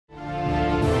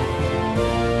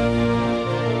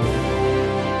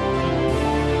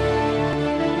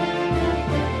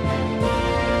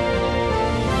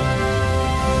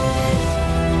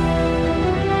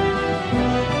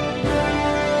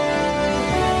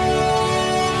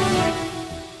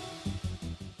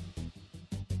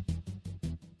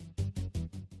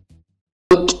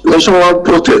nationwide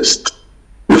protest,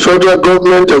 the federal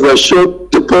government has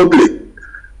assured the public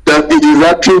that it is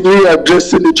actively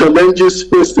addressing the challenges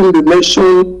facing the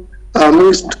nation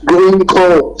amidst growing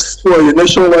calls for a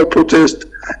nationwide protest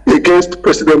against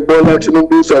President Bola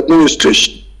Tinubu's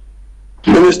administration.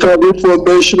 Minister of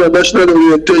Information and National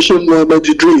Orientation, Mohammed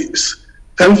Idris,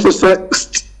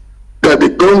 emphasized that the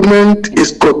government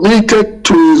is committed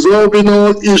to resolving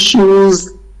all issues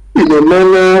in a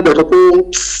manner that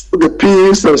upholds the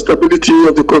peace and stability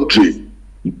of the country.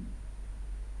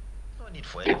 No need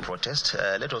for any protest.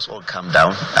 Let us all calm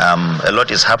down. A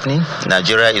lot is happening.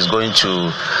 Nigeria is going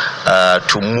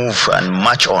to move and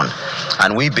march on,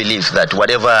 and we believe that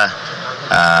whatever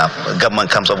government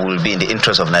comes up will be in the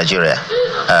interest of Nigeria.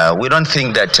 We don't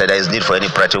think that there is need for any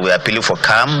protest. We are appealing for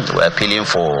calm. We are appealing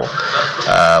for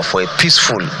a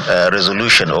peaceful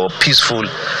resolution or peaceful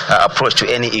approach to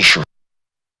any issue.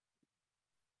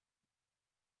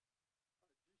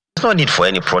 There's no need for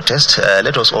any protest.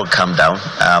 Let us all calm down.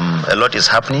 A lot is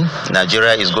happening.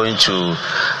 Nigeria is going to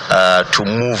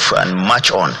move and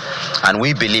march on, and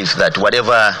we believe that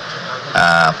whatever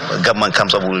government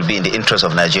comes up will be in the interest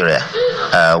of Nigeria.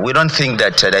 We don't think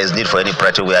that there is need for any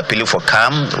protest. We are appealing for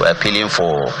calm. We are appealing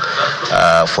for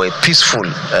a peaceful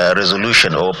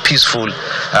resolution or peaceful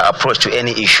approach to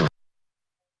any issue.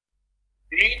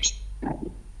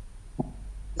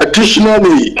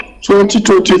 Additionally,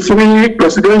 2023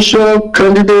 presidential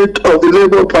candidate of the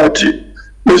Labour Party,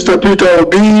 Mr. Peter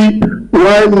Obi,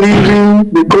 while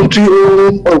leaving the country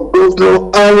home of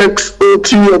Governor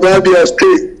Otti of Abia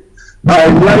State,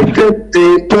 highlighted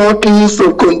the importance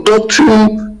of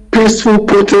conducting peaceful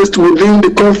protest within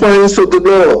the confines of the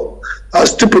law,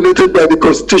 as stipulated by the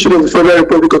Constitution of the Federal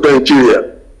Republic of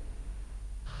Nigeria.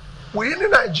 Within the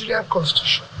Nigerian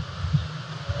Constitution,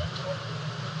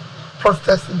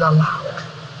 protesting allowed.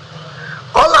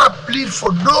 All I plead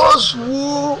for those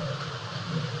who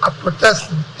are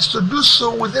protesting is to do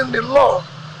so within the law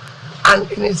and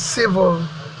in a civil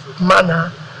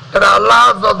manner that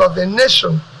allows us of the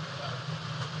nation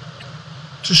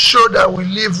to show that we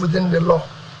live within the law.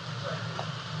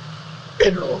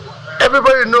 You know,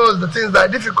 everybody knows the things that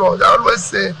are difficult. I always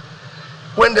say,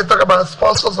 when they talk about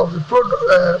sponsors of the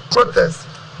protest,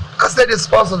 I say the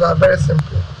sponsors are very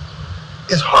simple.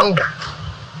 It's hunger,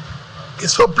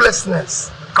 it's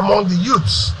hopelessness among the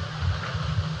youths.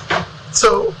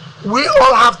 So we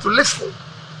all have to listen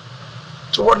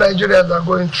to what Nigerians are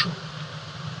going through.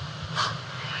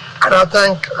 And I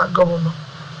thank our governor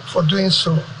for doing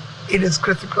so. It is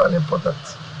critical and important.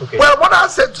 Okay. Well, what I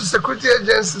said to security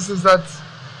agencies is that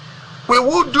we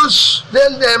will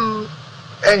then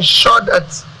ensure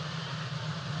that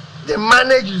they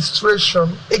manage the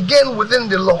situation again within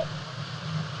the law.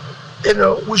 You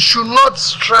know, we should not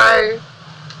try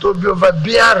to be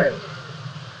overbearing.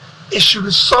 It should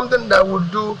be something that we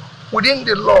do within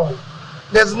the law.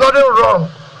 There's nothing wrong.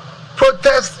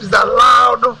 Protest is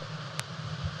allowed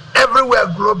everywhere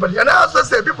globally. And I also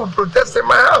say people protest in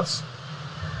my house.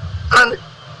 And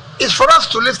it's for us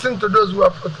to listen to those who are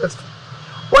protesting.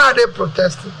 Why are they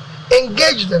protesting?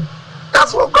 Engage them.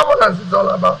 That's what governance is all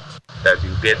about. That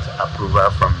you get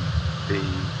approval from the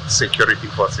security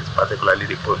forces, particularly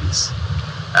the police.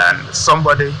 And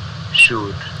somebody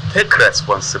should take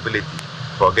responsibility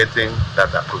for getting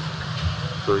that approval.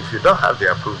 So if you don't have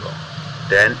the approval,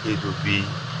 then it will be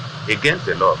against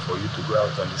the law for you to go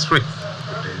out on the street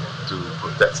to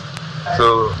protest.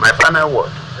 So my final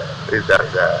word is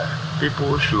that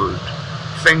people should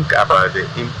think about the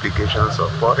implications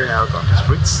of pouring out on the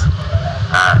streets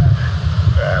and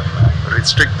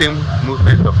restricting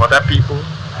movement of other people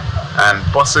and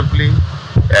possibly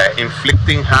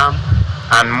inflicting harm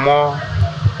and more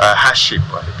hardship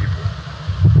on the people.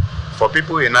 For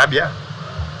people in Abia,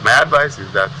 my advice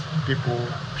is that people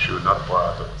should not pour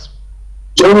out on the streets.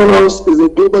 Joining us is a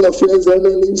global affairs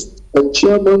analyst and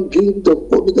chairman guild of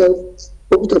public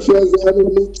affairs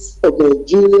analysts of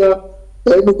Nigeria,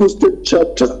 Enugu State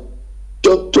Chapter,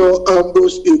 Dr.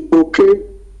 Ambrose Igboke,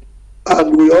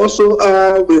 and we also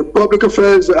have a public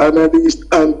affairs analyst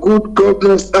and good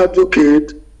governance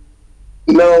advocate,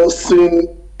 Nelson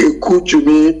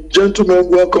Ekujumi. Gentlemen,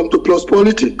 welcome to Plus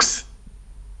Politics.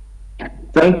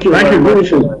 Thank you. Thank you.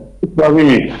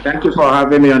 Thank you for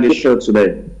having me on the show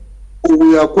today.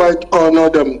 We are quite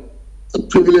honored and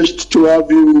privileged to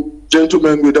have you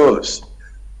gentlemen with us.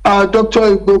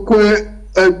 Dr.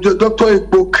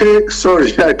 Igboke,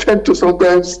 sorry, I tend to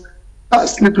sometimes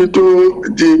slip into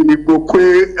the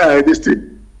Igboke district.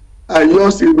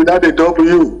 Yours is without a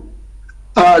W.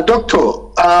 Doctor,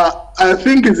 I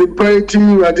think it's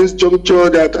imperative at this juncture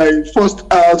that I first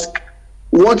ask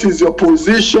what is your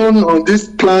position on this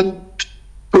planned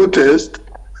protest,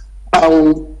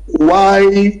 and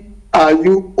why are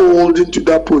you holding to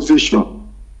that position?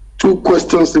 Two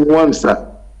questions in one, sir.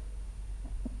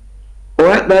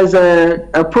 Well, there's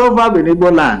a proverb in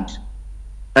Igbo land,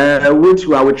 which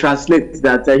I will translate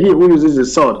that he who uses the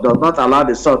sword does not allow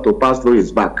the sword to pass through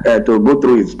his back, to go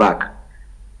through his back.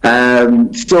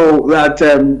 So that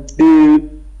the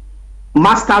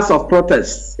masters of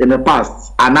protests in the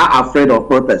past are now afraid of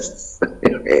protests.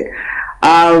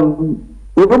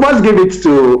 We must give it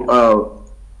to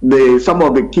some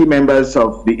of the key members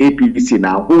of the APC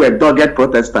now, who were dogged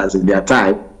protesters in their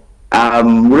time.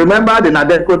 Remember the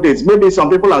Nadeko days. Maybe some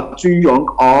people are too young,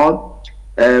 or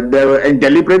they were in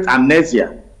deliberate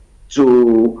amnesia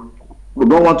to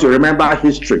don't want to remember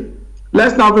history.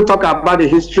 Let's now talk about the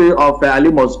history of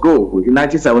Ali Must Go in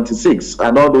 1976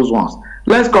 and all those ones.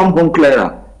 Let's come home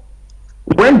clearer.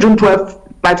 When June 12,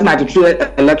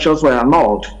 1993 elections were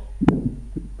annulled,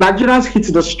 Nigerians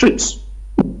hit the streets,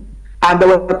 and there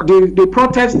were the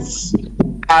protests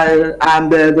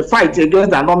and the fight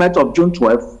against the annulment of June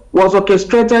 12 was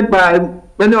orchestrated by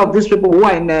many of these people who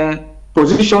are in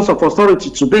positions of authority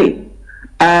today.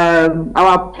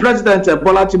 Our President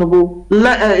Bola Tinubu,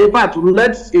 in fact,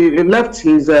 left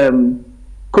his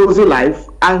cozy life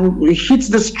and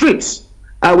hit the streets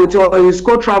with his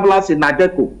co-travelers in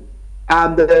Nadeko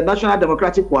and the National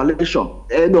Democratic Coalition.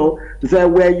 You know, they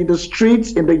were in the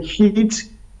streets in the heat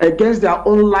against their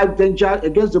own life danger,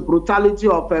 against the brutality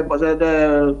of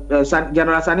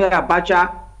General Sani Abacha,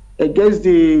 against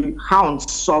the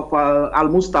hounds of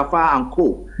Al-Mustafa and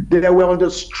co. They were on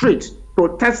the street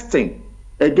protesting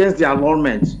against the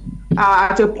annulment.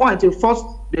 At a point, he forced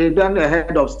the then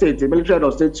head of state, the military head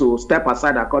of state, to step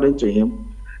aside according to him.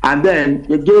 And then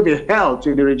he gave a hell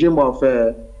to the regime of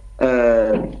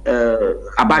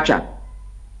Abacha,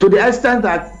 to the extent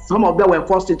that some of them were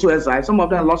forced into exile, some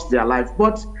of them lost their life.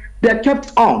 But they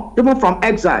kept on, even from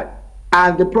exile,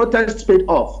 and the protests paid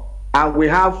off. And we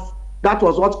have, that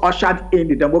was what ushered in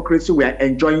the democracy we are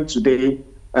enjoying today,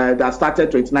 that started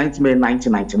 29th May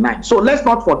 1999. So let's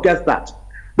not forget that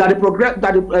the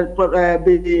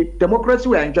democracy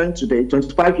we are enjoying today,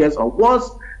 25 years old, was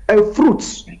a fruit,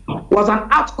 was an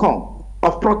outcome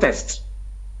of protest.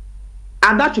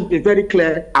 And that should be very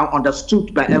clear and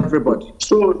understood by everybody.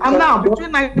 So, and now,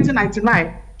 between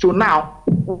 1999 to now,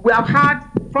 we have had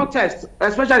protests,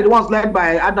 especially the ones led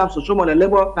by Adams Oshomo, the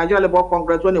Nigeria Labour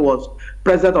Congress, when he was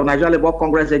president of Nigeria Labour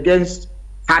Congress, against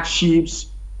hardships,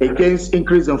 against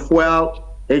increase in fuel,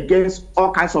 against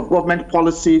all kinds of government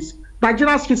policies.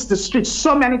 Nigerians hit the streets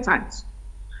so many times.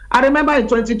 I remember in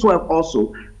 2012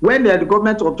 also, when the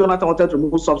government of Jonathan wanted to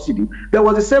remove subsidy, there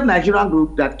was the same Nigerian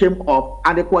group that came up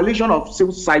and a coalition of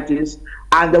civil societies,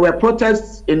 and there were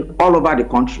protests in all over the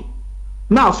country.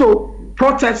 Now, so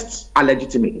protests are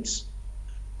legitimate.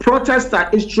 Protests are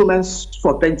instruments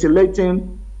for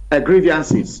ventilating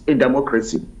grievances in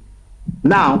democracy.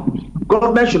 Now,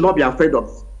 government should not be afraid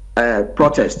of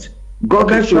protest.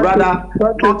 Government should rather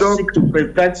not seek to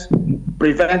prevent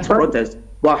protest,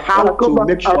 but how to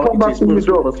make sure it is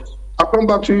possible. I'll come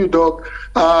back to you, Doc.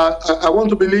 I want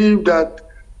to believe that,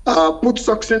 put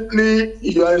succinctly,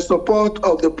 you are in support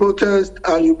of the protest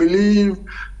and you believe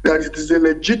that it is a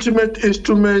legitimate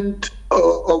instrument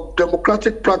of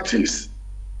democratic practice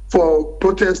for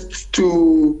protests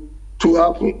to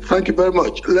happen. Thank you very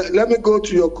much. Let me go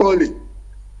to your colleague.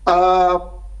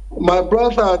 My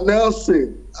brother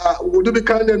Nelson, would you be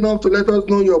kind enough to let us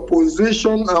know your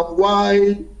position and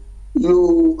why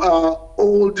you are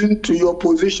holding to your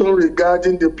position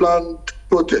regarding the planned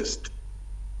protest?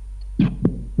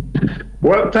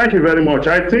 Well, thank you very much.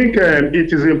 I think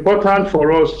it is important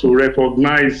for us to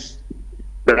recognize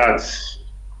that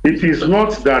it is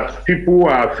not that people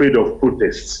are afraid of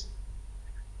protests.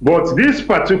 But this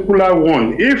particular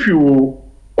one, if you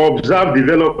observe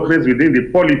developments within the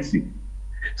polity,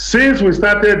 since we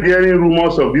started hearing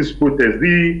rumors of this protest,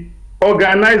 the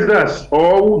organizers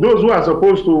or those who are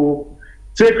supposed to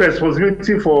take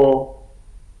responsibility for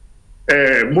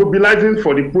mobilizing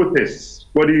for the protests,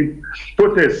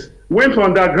 went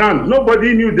underground.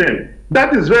 Nobody knew them.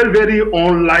 That is very, very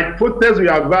unlike protests we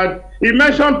have had. He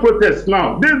mentioned protests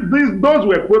now. Those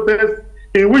were protests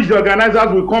in which the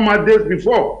organizers will come out days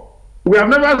before. We have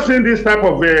never seen this type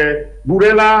of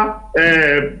guerrilla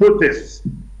protests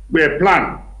were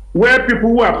planned, where people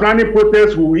who are planning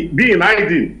protests will be in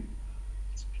hiding.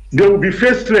 They will be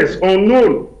faceless,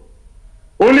 unknown,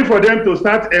 only for them to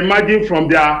start emerging from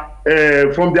their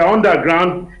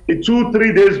underground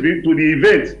 2-3 days to the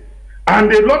event.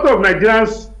 And a lot of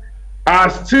Nigerians are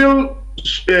still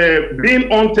being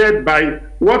haunted by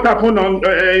what happened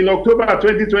in October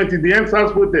 2020, the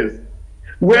NSAS protest,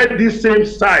 where this same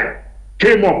side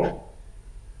came up,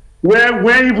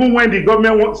 where even when the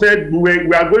government said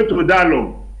we are going to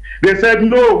dialogue, they said,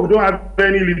 no, we don't have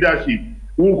any leadership.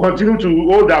 We will continue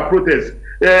to hold our protest.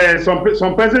 Some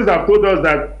persons have told us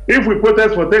that if we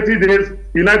protest for 30 days,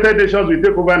 United Nations will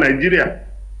take over Nigeria.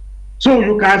 So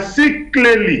you can see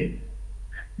clearly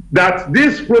that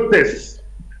this protest,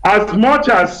 as much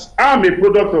as I'm a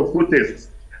product of protest,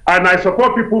 and I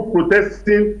support people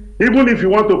protesting, even if you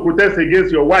want to protest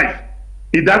against your wife,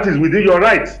 if that is within your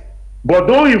rights. But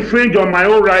don't infringe on my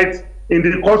own rights in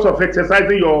the course of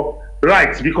exercising your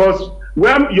rights, because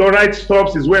where your right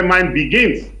stops is where mine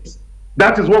begins.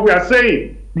 That is what we are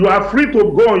saying. You are free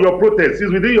to go on your protest,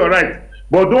 it's within your rights.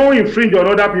 But don't infringe on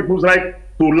other people's right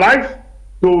to life,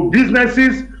 to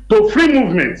businesses, to free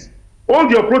movements.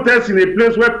 Hold your protests in a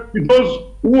place where those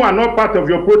who are not part of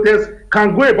your protest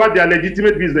can go about their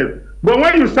legitimate business. But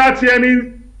when you start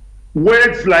hearing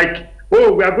words like,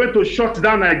 oh, we are going to shut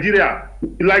down Nigeria,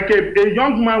 like a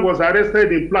young man was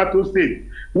arrested in Plateau State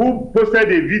who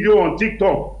posted a video on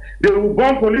TikTok. They will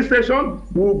burn police stations,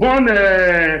 will burn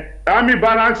army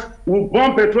barracks, will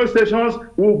burn petrol stations,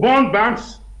 will burn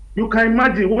banks. You can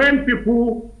imagine when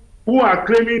people who are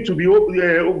claiming to be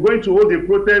going to hold a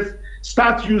protest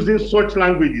start using such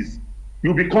languages,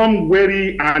 you become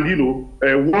wary and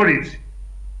worried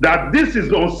that this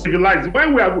is uncivilized.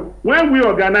 When we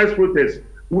organize protests,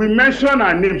 we mention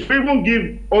our names, we even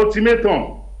give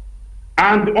ultimatum.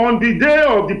 And on the day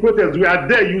of the protest, we are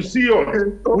there, you see us.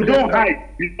 Okay. We don't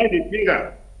hide behind the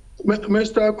finger.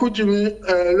 Mr. Kujimi,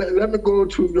 let me go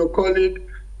to your colleague.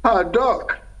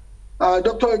 Doc,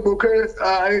 Dr. Igboke,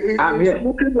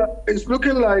 it's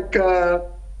looking like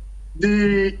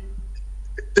the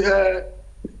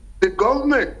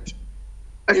government,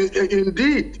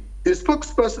 indeed, the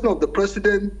spokesperson of the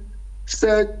president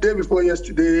said day before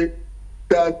yesterday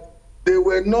that they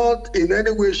were not in any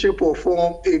way, shape, or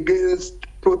form against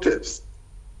protests,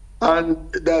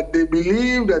 and that they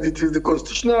believe that it is the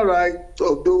constitutional right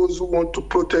of those who want to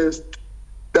protest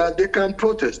that they can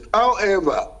protest.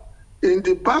 However, in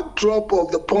the backdrop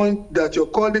of the point that your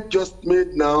colleague just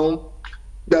made now,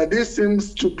 that this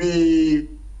seems to be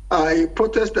a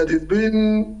protest that is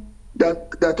being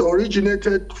that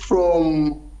originated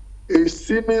from a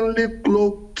seemingly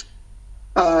cloaked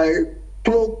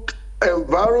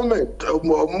environment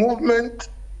or movement,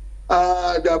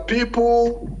 that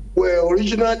people were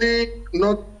originally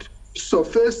not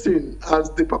surfacing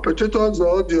as the perpetrators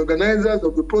or the organizers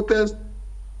of the protest,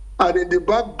 and in the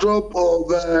backdrop of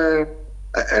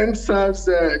NSAS,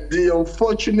 the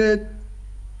unfortunate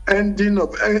ending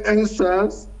of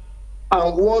NSAS,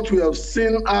 and what we have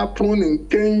seen happen in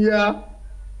Kenya,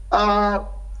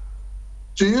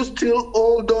 do you still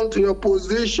hold on to your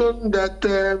position that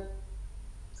the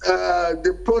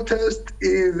protest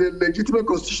is a legitimate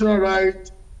constitutional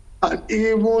right, and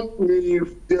even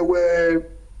if there were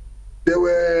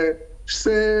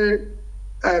say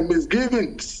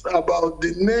misgivings about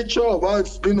the nature of how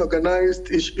it's been organized,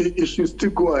 it should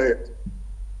still go ahead?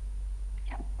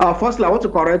 Firstly, I want to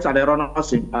correct an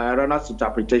erroneous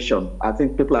interpretation. I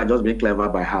think people are just being clever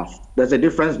by half. There's a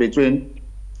difference between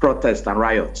protest and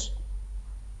riots.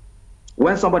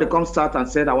 When somebody comes out and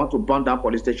said, I want to burn down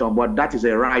police station, but that is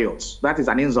a riot. That is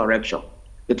an insurrection.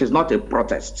 It is not a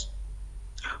protest.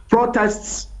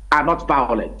 Protests are not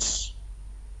violent.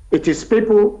 It is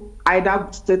people, either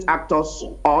state actors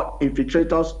or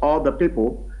infiltrators or the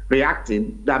people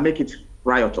reacting, that make it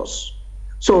riotous.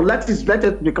 So let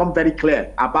it become very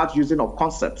clear about using of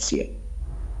concepts here.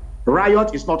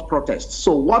 Riot is not protest.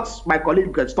 So what my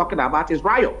colleague is talking about is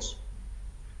riots,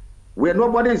 where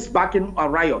nobody is backing a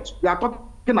riot. We are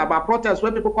talking about protests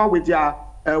where people come with their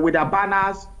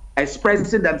banners,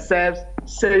 expressing themselves,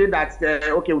 saying that,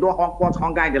 okay, we don't want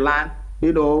hunger in the land,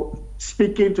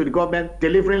 speaking to the government,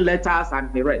 delivering letters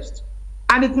and the rest.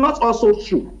 And it's not also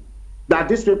true that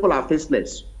these people are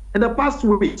faceless. In the past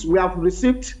 2 weeks, we have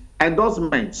received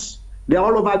endorsements. They're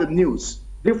all over the news.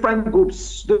 Different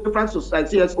groups, different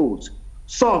CSOs.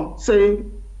 Some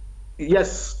saying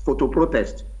yes to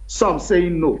protest, some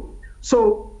saying no.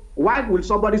 So why will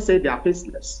somebody say they are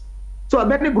faceless? So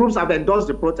many groups have endorsed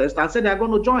the protest and said they are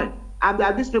going to join. And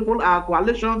that these people are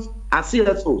coalitions and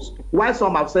CSOs. While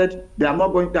some have said they are not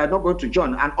going to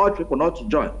join and urge people not to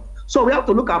join. So we have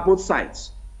to look at both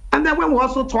sides. And then when we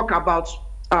also talk about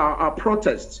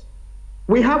protests,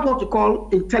 we have what we call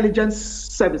intelligence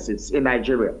services in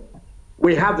Nigeria.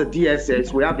 We have the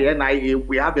DSS, we have the NIA,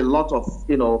 we have a lot of,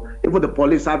 even the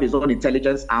police have its own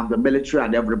intelligence and the military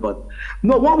and everybody.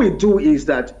 No, what we do is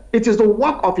that it is the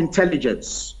work of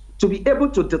intelligence to be able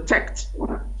to detect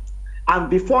and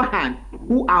beforehand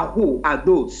who are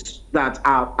those that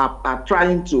are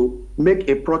trying to make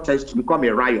a protest to become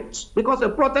a riot. Because a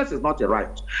protest is not a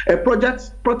riot. A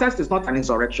protest is not an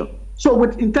insurrection. So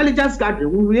with intelligence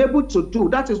gathering, we'll be able to do,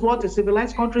 that is what the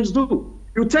civilized countries do.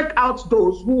 You take out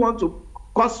those who want to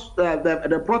cause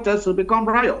the protest to become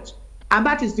riots. And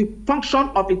that is the function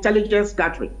of intelligence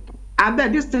gathering. And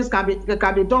then these things can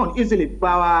be done easily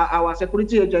by our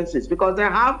security agencies because they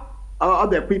have all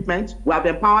the equipment. We have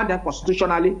empowered them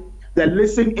constitutionally. They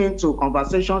listen into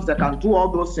conversations. They can do all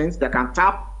those things. They can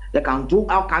tap. They can do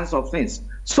all kinds of things.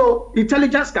 So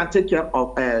intelligence can take care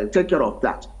of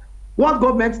that. What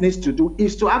government needs to do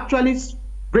is to actually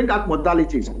bring out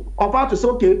modalities of how to say,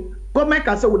 okay, government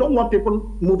can say we don't want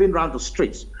people moving around the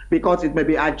streets because it may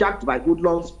be hijacked by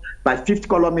hoodlums, by fifth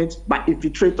columnists, by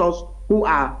infiltrators who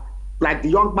are like the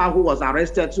young man who was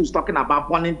arrested who's talking about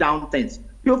burning down things.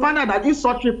 You'll find out that if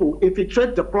such people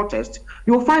infiltrate the protest,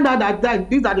 you'll find out that then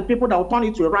these are the people that will turn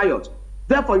it to a riot.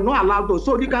 Therefore, you don't allow those.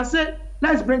 So you can say,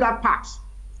 let's bring out parks,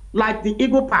 like the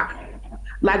Eagle Park,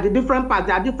 like the different parks.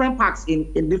 There are different parks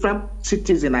in different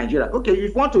cities in Nigeria. Okay, if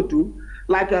you want to do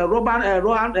like a Row Park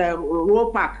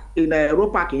in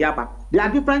Yaba, they are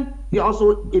different. They're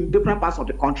also in different parts of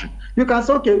the country. You can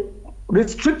say, okay,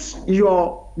 restrict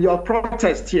your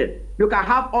protest here. You can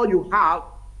have all you have.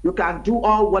 You can do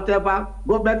all whatever.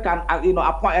 Government can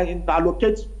appoint,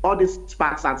 allocate all these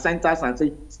parks and centers and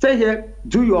say, stay here,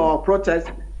 do your protest,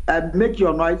 and make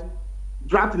your noise,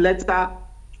 draft letter,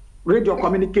 read your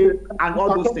communique, and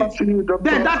all those things.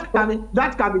 Then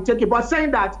that can be taken. But saying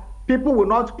that people will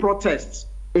not protest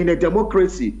in a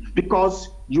democracy because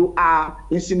you are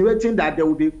insinuating that there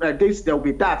will be this, there will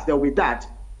be that, there will be that.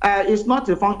 It's not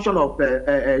a function of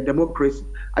democracy.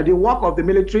 The work of the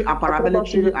military and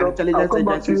paramilitary and intelligence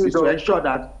agencies is to ensure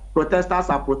that protesters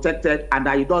are protected and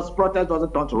that protest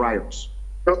doesn't turn to riots.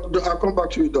 I'll come back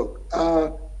to you, Doc.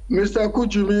 Mr.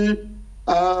 Kujumi,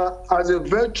 as a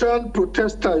veteran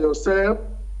protester yourself,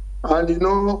 and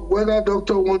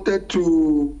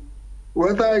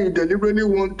whether he deliberately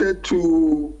wanted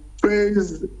to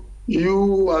praise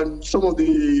you and some of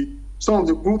the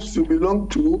groups you belong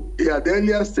to, he had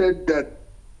earlier said that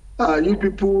you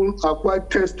people are quite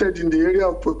tested in the area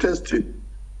of protesting.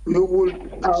 You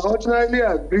would ordinarily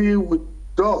agree with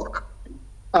Dr.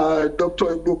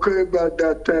 Ibuke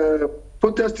that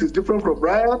protest is different from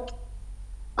riot.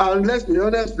 And let's be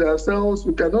honest with ourselves,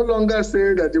 we can no longer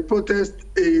say that the protest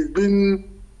is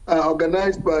being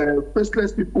organized by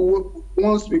faceless people.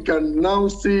 Once we can now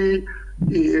see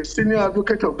a senior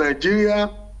advocate of Nigeria,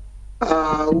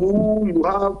 who you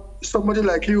have, somebody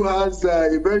like you has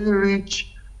a very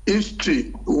rich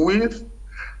history with,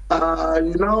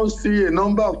 you now see a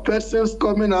number of persons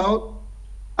coming out,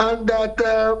 and that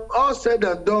all said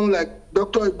and done, like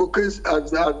Dr. Ibuke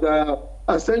has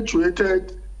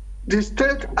accentuated, the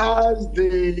state has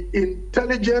the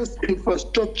intelligence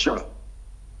infrastructure,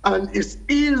 and it's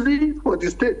easy for the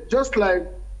state, just like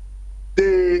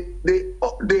they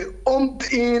homed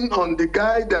in on the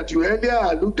guy that you earlier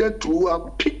alluded to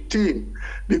and picked him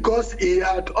because he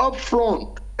had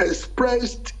upfront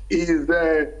expressed his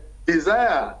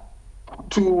desire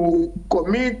to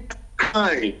commit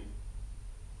crime.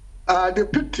 They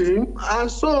picked him,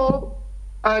 and so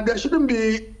there shouldn't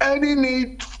be any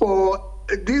need for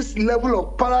this level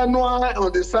of paranoia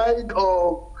on the side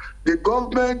of the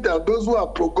government and those who are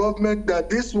pro-government that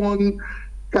this one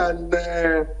can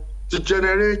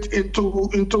degenerate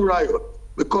into riot,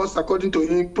 because according to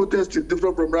him, protest is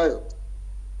different from riot.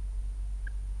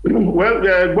 Well,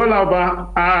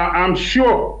 Bolaba, I'm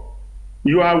sure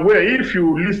you are aware, if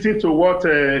you listen to what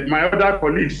my other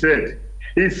colleague said,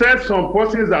 he said some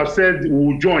persons have said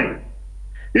will join.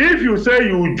 If you say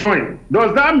you will join,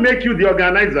 does that make you the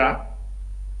organizer?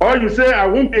 Or you say, I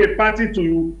won't be a party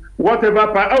to whatever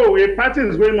party, oh, a party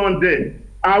is going on there.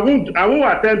 I won't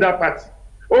attend that party.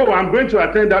 Oh, I'm going to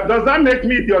attend that. Does that make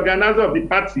me the organizer of the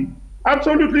party?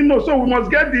 Absolutely no. So we must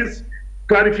get these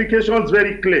clarifications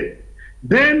very clear.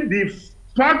 Then the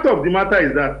fact of the matter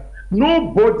is that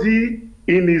nobody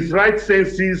in his right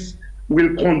senses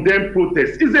will condemn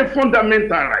protest. It's a fundamental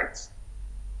right.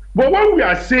 But what we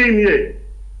are saying here,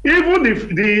 even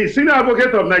the senior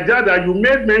advocate of Nigeria that you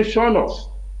made mention of,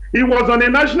 he was on a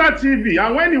national TV,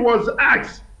 and when he was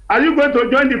asked, are you going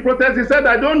to join the protest? He said,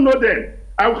 I don't know them.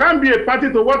 I can't be a party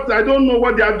to what I don't know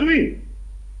what they are doing.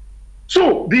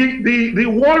 So the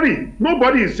worry,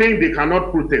 nobody is saying they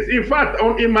cannot protest. In fact,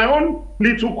 in my own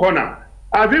little corner,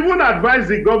 I've even advised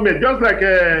the government, just like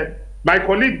my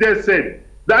colleague there said,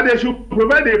 that they should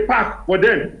provide a park for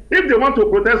them. If they want to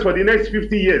protest for the next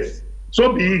 50 years,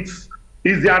 so be it.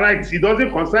 It's their right. It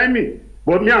doesn't concern me.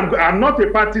 But me, I'm not a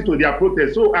party to their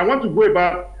protest. So I want to go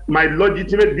about my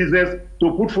legitimate business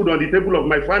to put food on the table of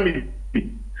my family.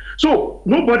 So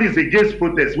nobody is against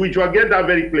protest. We shall get that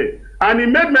very clear. And he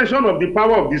made mention of the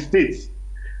power of the states.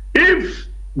 If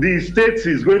the states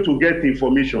is going to get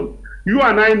information, you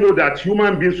and I know that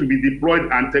human beings will be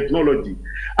deployed and technology.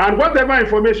 And whatever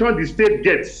information the state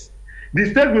gets, the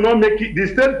state will not make it, the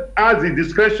state has the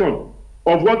discretion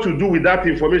of what to do with that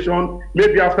information,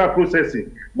 maybe after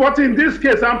processing. But in this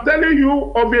case, I'm telling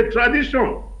you of a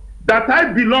tradition that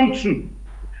I belong to.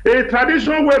 A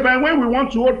tradition whereby when we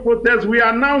want to hold protests, we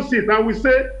announce it and we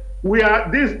say,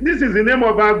 this is the name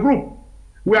of our group.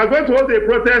 We are going to hold a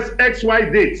protest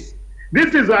XY dates.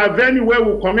 This is our venue where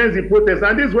we commence the protest,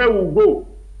 and this is where we'll go.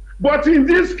 But in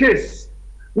this case,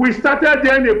 we started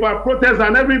hearing about protests,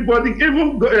 and everybody,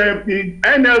 even the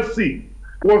NLC,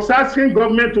 was asking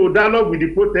government to dialogue with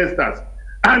the protesters.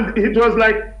 And it was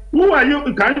like, who are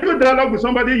you? Can you dialogue with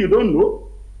somebody you don't know?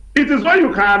 It is when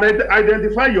you can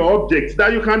identify your objects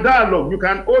that you can dialogue, you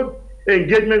can hold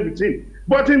engagement with him.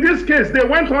 But in this case, they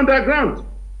went underground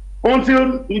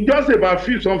until just about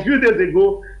some few days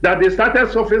ago that they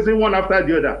started surfacing one after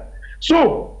the other.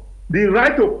 So the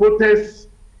right of protest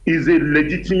is a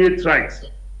legitimate right.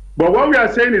 But what we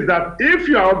are saying is that if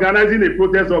you are organizing a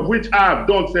protest, of which I have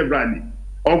done severally,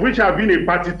 of which I have been a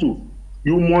party to,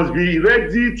 you must be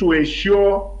ready to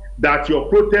ensure that your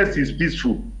protest is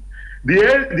peaceful.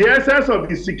 The essence of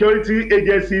the security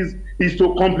agencies is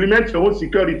to complement your own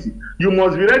security. You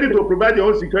must be ready to provide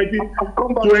your own security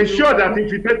to ensure that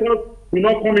infiltrators will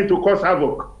not come in to cause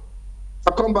havoc.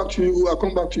 I'll come back to you,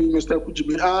 Mr.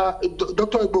 Kujimi.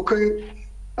 Dr. Igboke,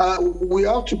 we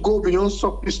have to go beyond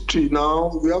sophistry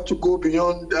now. We have to go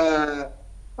beyond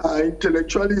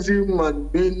intellectualism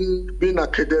and being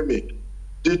academic.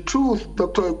 The truth,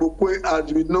 Dr. Igboke,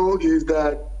 as we know, is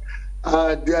that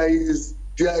there is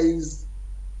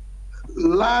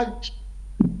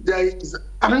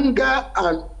anger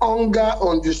and hunger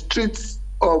on the streets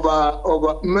of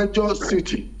a major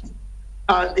city.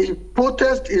 And if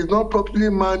protest is not properly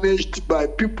managed by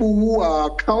people who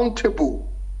are accountable,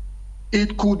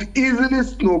 it could easily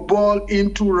snowball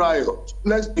into riot.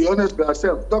 Let's be honest with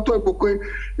ourselves. Dr.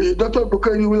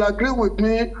 Igboke, you will agree with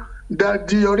me that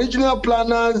the original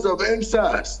planners of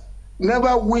NSAS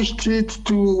never wished it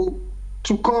to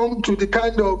come to the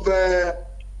kind of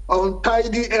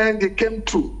untidy end it came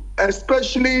to,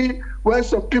 especially when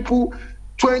some people,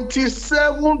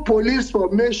 27 police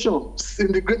formations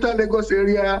in the greater Lagos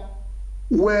area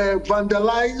were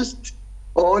vandalized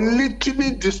or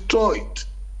literally destroyed.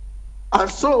 And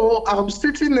so I'm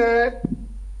sitting there,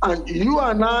 and you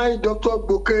and I, Dr.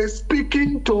 Igboke,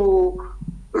 speaking to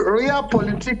real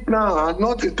politics now and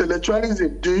not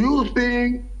intellectualism. Do you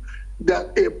think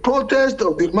that a protest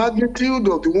of the magnitude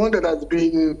of the one that has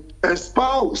been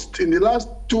espoused in the last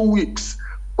 2 weeks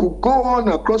could go on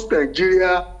across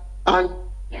Nigeria, and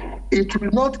it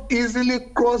will not easily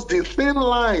cross the thin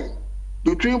line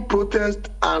between protest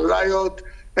and riot,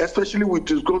 especially with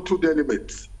disgruntled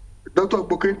elements? Dr.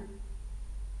 Igboke?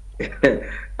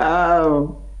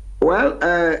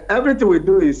 Everything we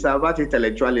do is about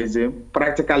intellectualism,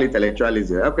 practical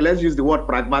intellectualism. Okay, let's use the word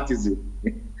pragmatism.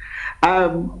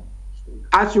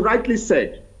 As you rightly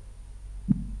said,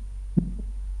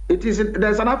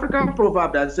 there's an African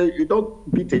proverb that says you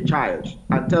don't beat a child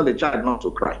and tell the child not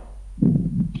to cry.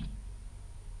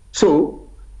 So,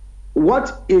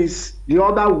 what is the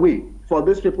other way for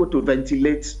these people to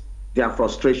ventilate their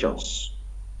frustrations?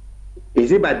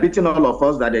 Is it by beating all of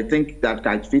us that they think that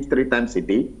can fit 3 times a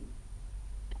day?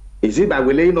 Is it by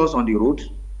laying us on the road?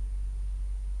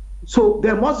 So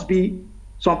there must be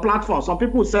some platforms. Some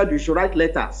people said you should write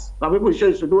letters. Some people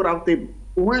said you should do round table.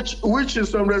 Which in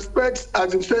some respects,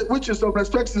 as you said, which in some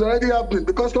respects is already happening.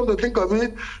 Because come to think of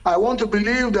it, I want to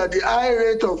believe that the high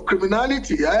rate of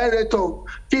criminality, high rate of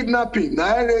kidnapping,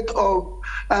 high rate of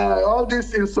all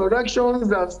these insurrections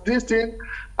and this thing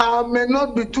may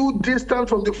not be too distant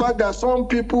from the fact that some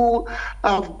people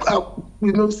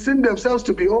have seen themselves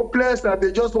to be hopeless, and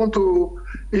they just want to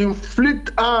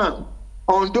inflict harm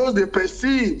on those they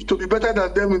perceive to be better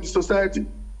than them in the society.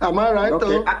 Am I right?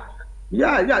 Okay.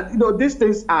 Yeah. These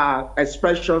things are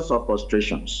expressions of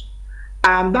frustrations.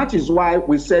 And that is why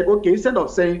we said, okay, instead of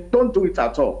saying, don't do it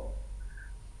at all,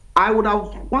 I would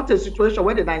have wanted a situation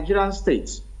where the Nigerian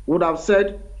state would have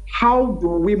said, how do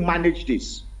we manage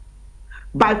this?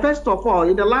 By first of all,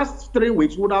 in the last 3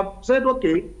 weeks, would have said,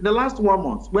 okay, in the last 1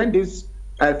 month, when this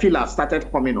feel has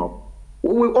started coming up,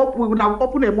 we would have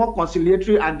opened a more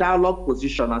conciliatory and dialogue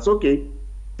position and say, okay,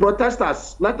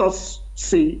 protesters, let us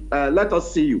see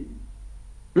you.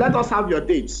 Let us have your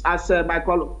dates, as my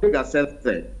colleague has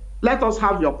said. Let us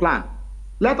have your plan.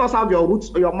 Let us have your routes,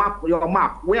 your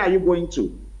map. Where are you going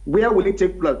to? Where will it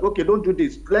take place? Okay, don't do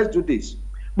this. Let's do this.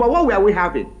 But what were we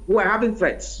having? We were having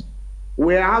threats.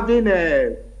 We are having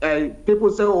people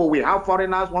say, oh, we have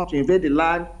foreigners want to invade the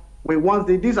land.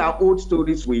 These are old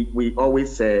stories we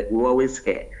always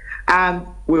hear. And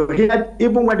we heard,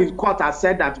 even when the court has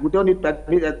said that we don't need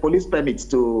police permits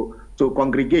to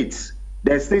congregate,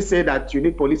 they still say that you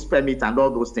need police permits and all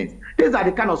those things. These are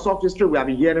the kind of soft history we have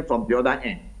been hearing from the other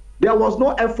end. There was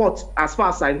no effort, as far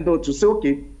as I know, to say,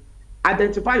 okay,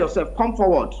 identify yourself, come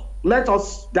forward, let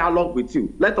us dialogue with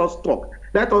you, let us talk,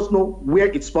 let us know where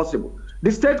it's possible.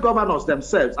 The state governors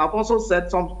themselves have also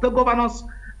said, some state governors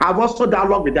have also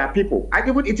dialogue with their people.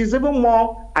 It is even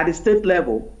more at the state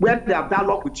level, where they have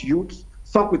dialogue with youth,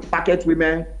 talk with market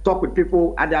women, talk with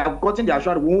people, and they have gotten the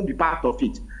assurance we won't be part of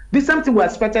it. The same thing we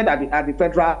expected at the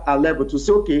federal level, to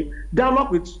say, okay,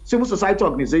 dialogue with civil society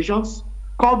organizations,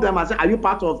 call them and say, are you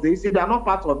part of this? If they are not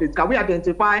part of it, can we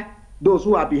identify those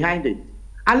who are behind it?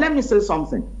 And let me say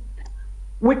something.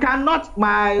 We cannot,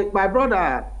 my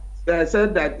brother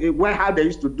said that how they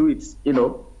used to do it,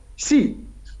 See,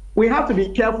 we have to be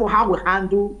careful how we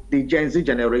handle the Gen Z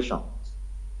generation.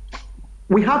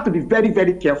 We have to be very,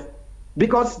 very careful,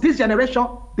 because this generation,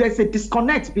 there's a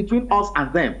disconnect between us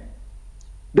and them.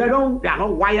 They are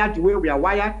not wired the way we are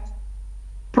wired.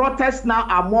 Protests now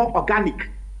are more organic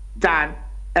than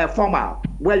formal,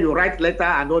 where you write letter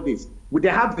and all this. They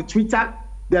have the Twitter.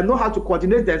 They know how to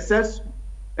coordinate themselves.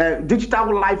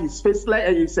 Digital life is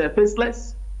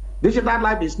faceless. Digital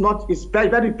life is very,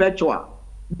 very virtual.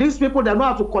 These people, they know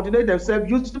how to coordinate themselves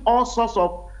using all sorts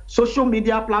of social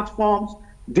media platforms,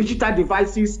 digital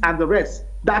devices, and the rest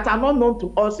that are not known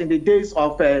to us in the days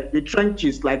of the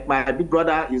trenches, like my big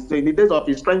brother is in the days of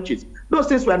his trenches. Those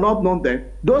things were not known then.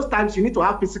 Those times you need to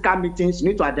have physical meetings, you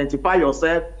need to identify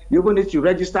yourself, you even need to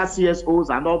register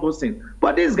CSOs and all those things.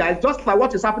 But these guys, just like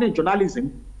what is happening in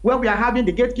journalism, where we are having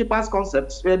the gatekeepers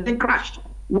concepts being crashed,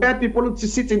 where people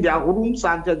sit in their rooms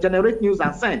and generate news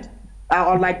and send,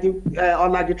 unlike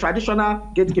the traditional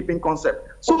gatekeeping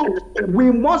concept. So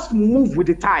we must move with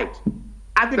the tide.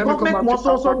 And the government must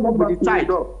also move with the tide.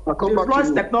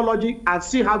 Deploy technology and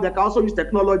see how they can also use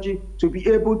technology to be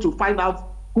able to find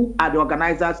out who are the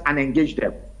organizers and engage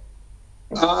them.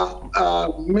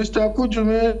 Mr.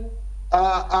 Kujumi,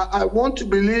 I want to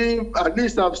believe, at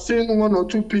least I've seen one or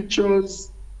two pictures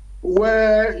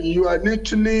where you are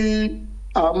literally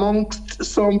amongst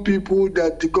some people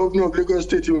that the governor of Lagos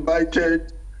State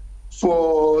invited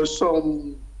for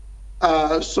some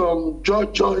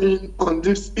joining on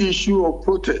this issue of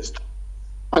protest.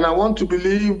 And I want to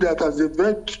believe that as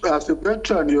a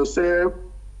veteran yourself,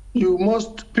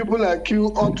 people like you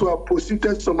ought to have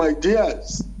posited some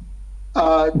ideas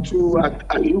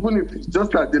even if it's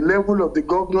just at the level of the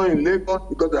governor in Lagos,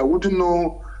 because I wouldn't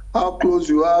know how close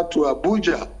you are to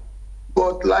Abuja.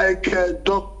 But like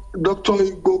Dr.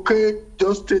 Igoke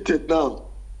just stated now,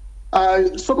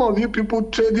 some of you people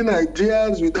trading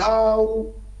ideas with how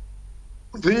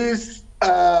these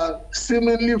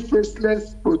seemingly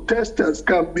faceless protesters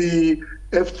can be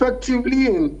effectively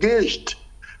engaged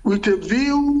with a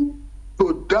view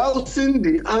to dousing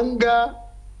the anger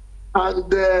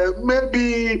and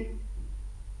maybe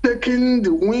taking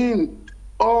the wind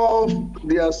off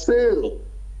their sail.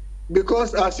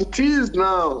 Because as it is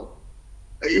now,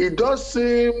 it does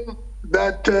seem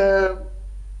that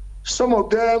some of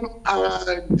them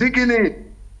are digging in.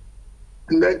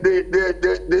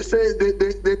 They say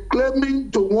they're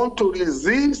claiming to want to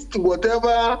resist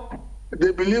whatever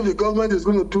they believe the government is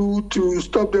going to do to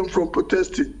stop them from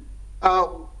protesting.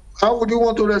 How would you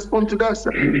want to respond to that,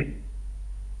 sir?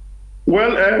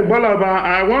 Well, Bolaba,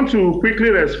 I want to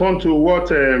quickly respond to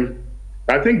what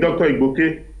I think Dr.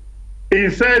 Igoke. He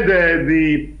said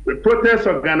the protest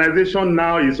organization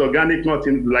now is organic, not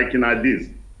like in Addis.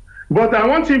 But I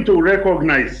want him to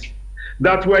recognize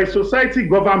that we're a society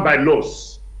governed by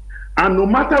laws. And no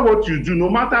matter what you do, no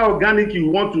matter how organic you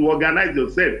want to organize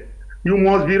yourself, you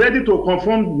must be ready to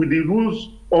conform with the rules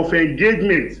of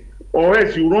engagement, or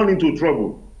else you run into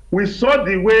trouble. We saw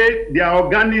the way their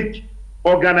organic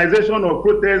organization of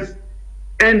protest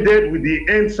ended with the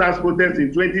End SARS protest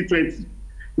in 2020,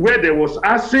 where there was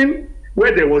arson,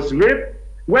 where there was rape,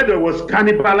 where there was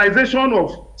cannibalization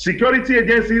of security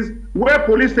agencies, where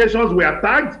police stations were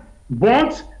attacked,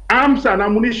 burnt, arms and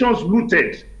ammunition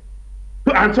looted.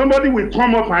 So, and somebody will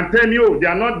come up and tell me, oh, they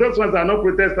are not, those ones are not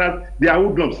protesters, they are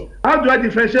hoodlums. How do I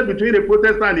differentiate between a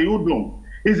protester and a hoodlum?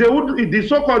 The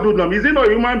so-called hoodlum, is he not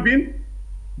a human being?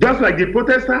 Just like the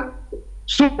protester?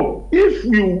 So, if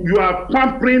you are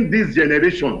pampering this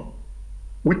generation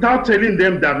without telling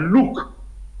them that, look,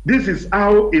 this is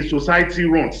how a society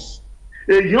runs.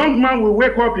 A young man will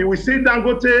wake up, he will see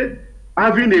Dangote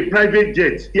having a private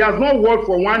jet. He has not worked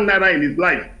for 1 naira in his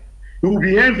life. He will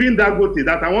be envying Dangote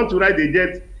that I want to ride a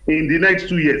jet in the next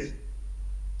 2 years.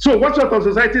 So what sort of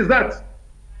society is that?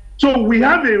 So we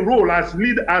have a role as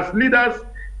leaders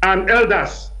and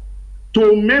elders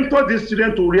to mentor these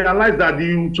children to realize that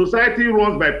the society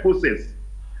runs by process.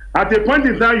 At a point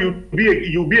in time, you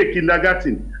be a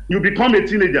kindergarten, you become a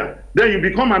teenager, then you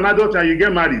become an adult and you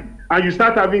get married, and you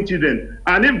start having children.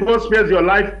 And if God spares your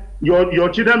life, your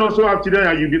children also have children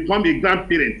and you become a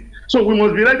grandparent. So we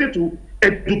must be ready to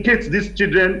educate these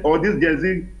children or this Gen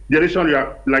Z generation,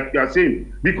 like you are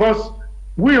saying, because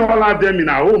we all have them in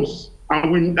our homes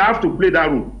and we have to play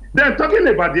that role. Then talking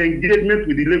about the engagement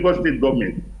with the Lagos state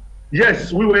government,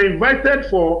 yes, we were invited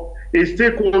for a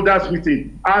stakeholders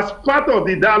meeting as part of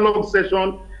the dialogue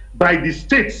session by the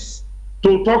states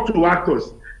to talk to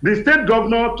actors. The state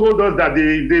governor told us that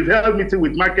they've held meeting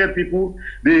with market people,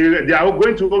 they are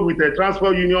going to hold with the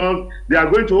transport unions, they are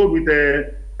going to hold with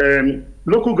the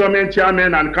local government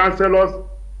chairmen and councillors,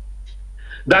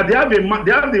 that they have the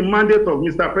mandate of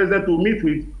Mr. President to meet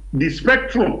with the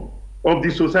spectrum of the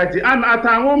society. And at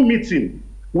our own meeting,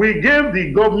 we gave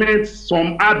the government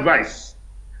some advice.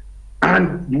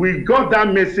 And we got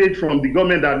that message from the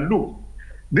government that, look,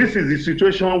 this is the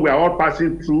situation we are all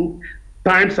passing through.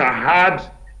 Times are hard.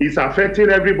 It's affecting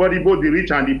everybody, both the rich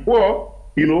and the poor,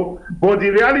 you know. But the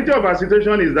reality of our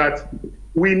situation is that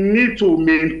we need to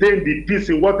maintain the peace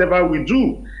in whatever we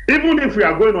do. Even if we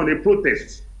are going on a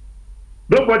protest.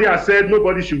 Nobody has said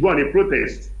nobody should go on a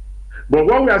protest. But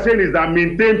what we are saying is that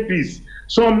maintain peace.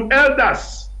 Some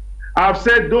elders have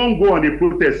said don't go on a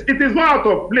protest. It is not out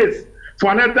of place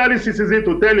for an elderly citizen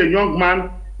to tell a young man,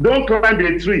 don't climb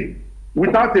a tree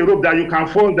without a rope that you can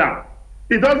fall down.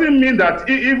 It doesn't mean that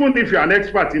even if you're an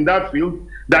expert in that field,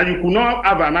 that you could not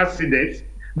have an accident.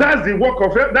 That's the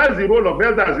role of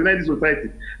elders in any society.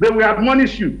 They will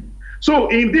admonish you. So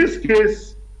in this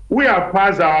case, we have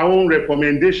passed our own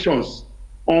recommendations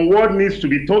on what needs to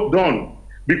be done,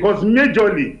 because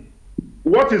majorly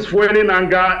what is fueling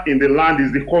anger in the land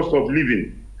is the cost of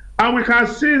living. And we can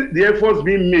see the efforts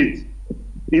being made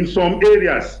in some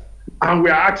areas, and we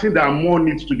are asking that more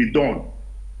needs to be done.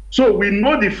 So we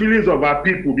know the feelings of our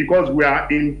people because we are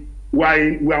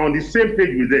on the same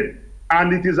page with them.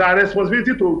 And it is our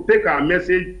responsibility to take our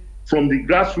message from the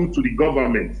grassroots to the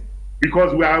government,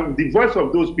 because we are the voice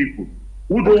of those people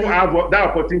who don't have that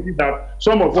opportunity that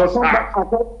some of us have.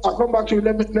 I'll come back to you.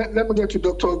 Let me get to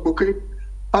Dr. Ogboke.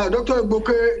 Dr.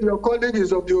 Ogboke, your colleague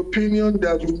is of the opinion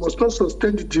that we must not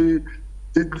sustain the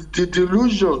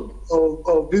delusion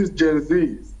of these Gen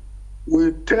Zs.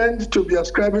 We tend to be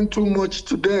ascribing too much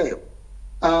to them.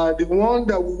 The one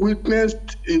that we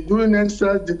witnessed during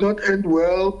NSAS did not end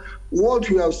well. What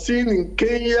we have seen in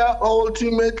Kenya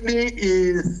ultimately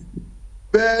is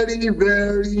very,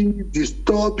 very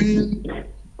disturbing,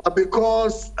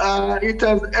 because it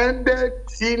has ended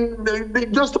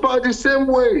in just about the same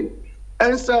way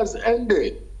NSAS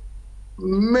ended.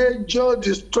 Major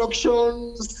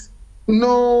destructions,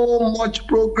 no much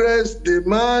progress. The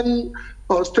man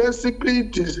ostensibly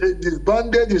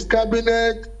disbanded his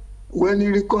cabinet. When he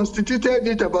reconstituted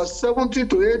it, about 70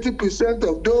 to 80%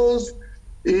 of those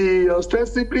he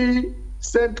ostensibly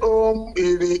sent home,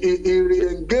 he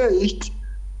re-engaged,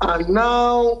 and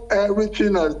now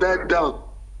everything has died down.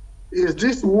 Is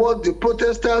this what the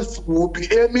protesters will be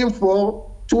aiming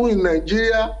for too in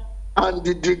Nigeria? And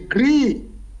the degree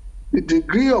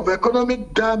of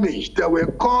economic damage that were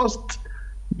caused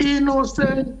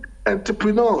innocent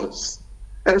entrepreneurs,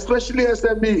 especially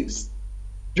SMEs,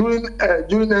 during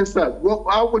NSAS. Well,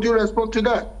 how would you respond to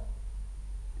that?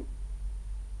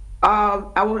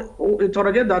 I will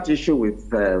interrogate that issue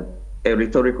with a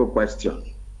rhetorical question.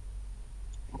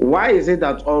 Why is it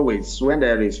that always when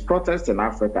there is protest in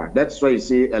Africa, that's where you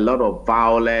see a lot of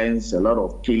violence, a lot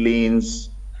of killings,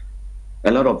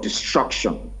 a lot of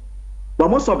destruction? But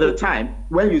most of the time,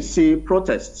 when you see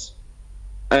protests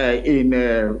in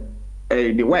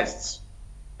the West,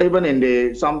 even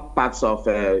in some parts of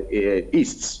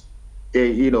East,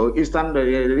 eastern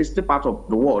part of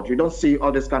the world, you don't see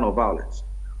all this kind of violence.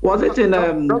 Was it in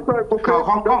Hong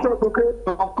Kong?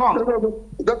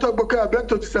 Dr. Ogboke, I beg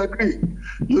to disagree.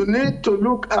 You need to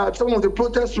look at some of the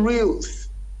protest reels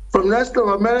from the rest of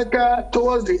America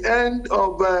towards the end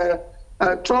of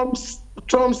Trump's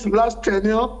last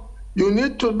tenure. You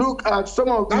need to look at some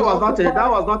of that was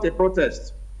not a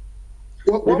protest.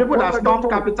 The people that stormed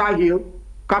Capitol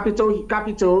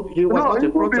Hill was not a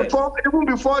protest.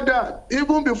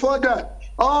 Even before that,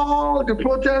 all the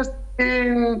protests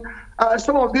in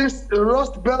some of these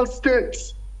Rust Belt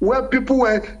states where people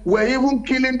were even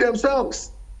killing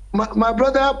themselves. My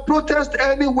brother, protest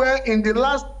anywhere in the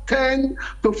last 10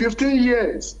 to 15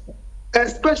 years,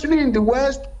 especially in the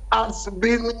West, has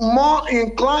been more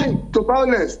inclined to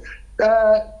violence. You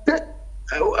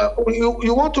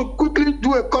want to quickly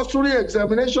do a cursory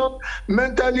examination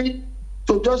mentally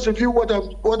to just review what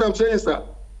I'm saying, sir?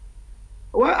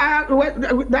 Well,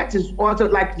 that is also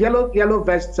like yellow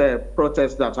vest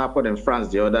protest that happened in France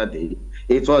the other day.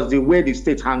 It was the way the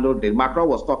state handled it. Macron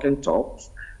was talking tough,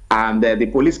 and the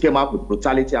police came up with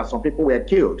brutality, and some people were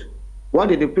killed. What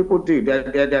did the people do?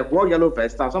 They wore yellow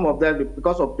vests, and some of them,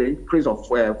 because of the increase of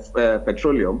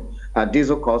petroleum,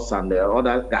 diesel costs, and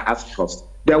other gas costs,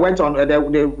 they went on.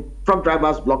 The truck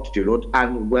drivers blocked the road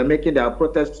and were making their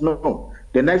protests known.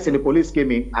 The next thing, the police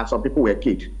came in, and some people were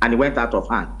killed, and it went out of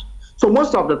hand. So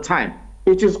most of the time,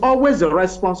 it is always the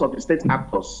response of the state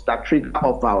actors that trigger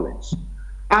off violence.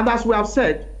 And as we have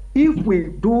said, if we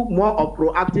do more of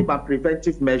proactive and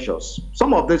preventive measures,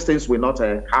 some of these things will not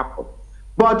happen.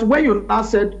 But when you now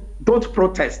said, don't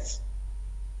protest,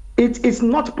 it is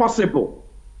not possible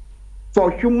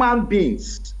for human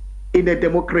beings in a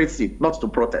democracy not to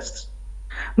protest.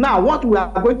 Now, what we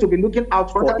are going to be looking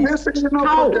out for is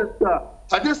how.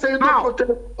 Are they saying no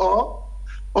protest, or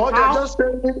they're just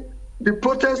saying the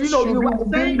protest should be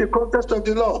within the context of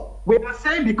the law? We are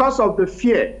saying because of the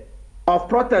fear of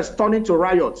protests turning to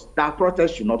riots, that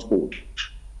protests should not hold.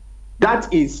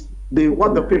 That is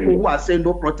what the people who are saying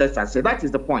no protest are saying. That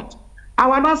is the point. And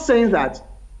we're not saying that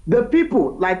the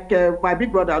people, like my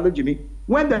big brother Alujimi,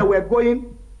 when they were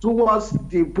going towards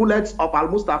the bullets of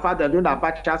Al-Mustafa during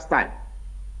Abacha's time,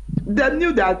 they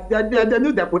knew that they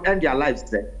knew they could end their lives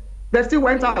there. They still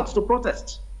went out to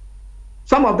protest.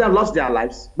 Some of them lost their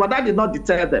lives, but that did not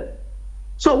deter them.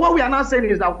 So what we are now saying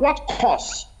is that what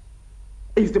cause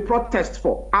is the protest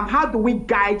for, and how do we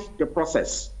guide the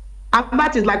process? And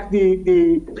that is like the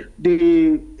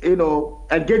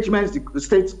engagements the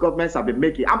state governments have been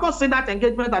making. I'm not saying that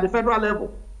engagement at the federal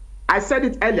level. I said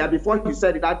it earlier before you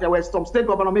said it, that there were some state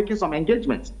governors making some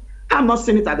engagements. I'm not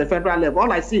seeing it at the federal level.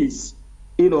 All I see is,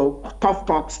 tough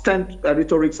talk, stern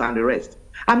rhetorics, and the rest.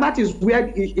 And that is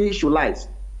where the issue lies.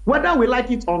 Whether we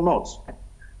like it or not,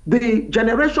 the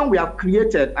generation we have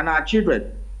created and our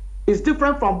children is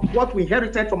different from what we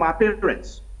inherited from our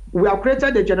parents. We have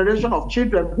created a generation of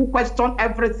children who question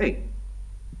everything,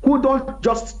 who don't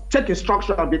just take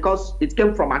instruction because it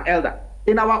came from an elder.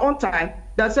 In our own time,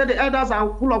 they said the elders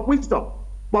are full of wisdom.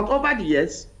 But over the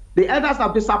years, the elders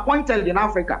have disappointed in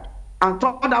Africa and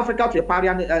turned Africa to a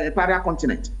pariah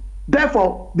continent.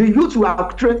 Therefore, the youth who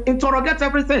have trained interrogate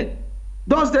everything.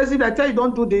 Those days, if they tell you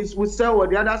don't do this, we say, well,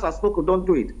 the elders are spoken, don't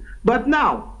do it. But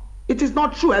now, it is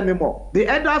not true anymore. The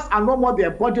elders are no more the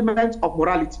embodiment of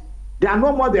morality. They are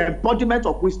no more the embodiment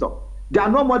of wisdom. They are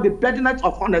no more the embodiment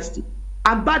of honesty.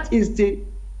 And that is the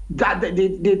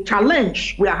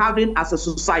challenge we are having as a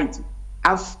society.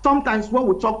 And sometimes when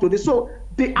we talk to this, so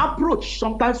the approach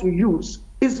sometimes we use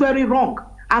is very wrong.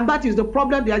 And that is the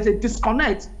problem. There is a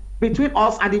disconnect between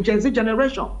us and the Gen Z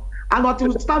generation. And until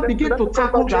we start begin to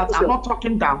tackle that, I'm not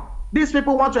talking down. These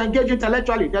people want to engage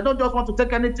intellectually. They don't just want to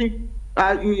take anything.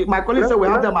 My colleagues say we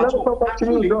have them at home.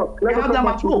 Actually, we have them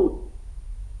at home.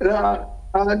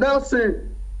 That's it.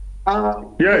 We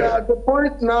are at the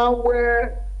point now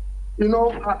where,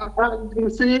 you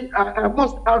see, I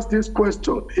must ask this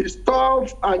question. It's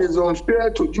tough and it's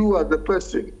unfair to you as a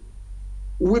person.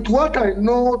 With what I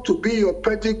know to be your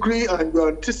pedigree and your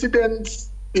antecedents,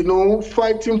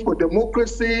 fighting for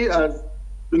democracy, as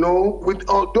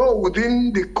although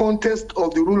within the context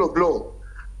of the rule of law,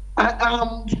 I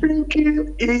am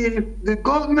thinking if the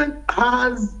government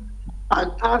has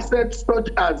an asset such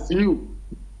as you,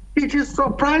 it is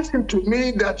surprising to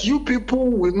me that you people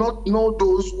will not know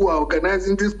those who are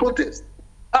organizing this protest.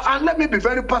 And let me be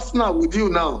very personal with you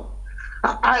now.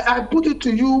 I put it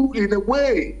to you in a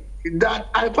way that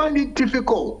I find it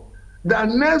difficult that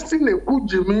Nelson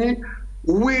Ekujimi,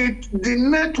 with the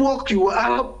network you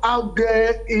have out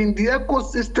there in the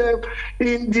ecosystem,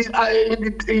 in the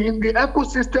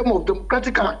ecosystem of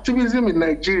democratic activism in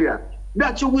Nigeria,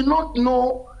 that you will not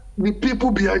know the people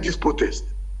behind this protest.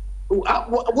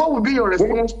 What would be your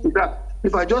response to that?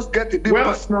 If I just get a bit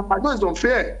personal, I know it's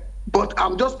unfair, but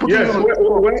I'm just putting it on.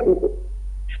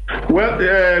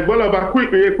 Well,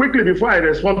 quickly before I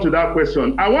respond to that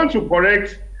question, I want to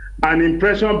correct an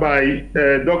impression by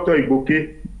Dr.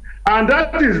 Igboke, and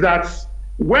that is that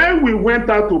when we went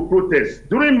out to protest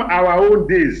during our own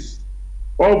days,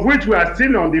 of which we are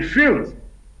still on the field,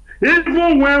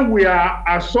 even when we are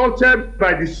assaulted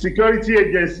by the security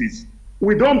agencies,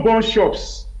 we don't burn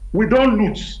shops, we don't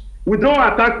loot, we don't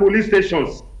attack police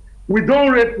stations, we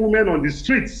don't rape women on the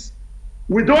streets,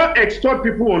 we don't extort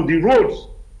people on the roads.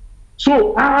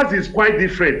 So ours is quite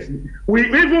different.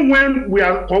 Even when we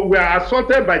are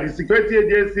assaulted by the security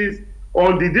agencies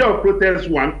on the day of protest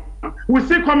one, we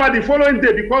still come out the following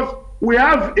day because we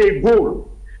have a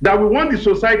goal that we want the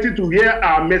society to hear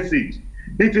our message.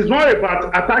 It is not about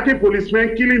attacking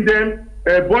policemen, killing them,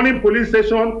 burning police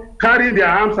stations, carrying their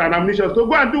arms and ammunition. So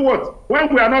go and do what?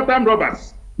 When we are not armed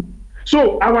robbers.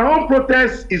 So our own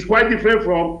protest is quite different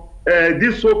from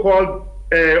these so-called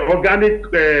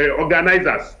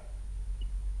organizers.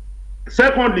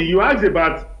 Secondly, you asked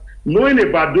about knowing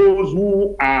about those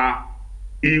who are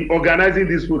organizing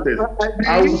this protest.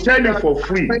 I will tell you for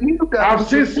free. I've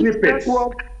seen snippets.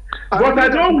 But I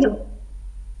don't.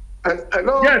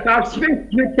 Yes, I've seen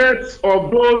snippets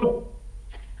of those.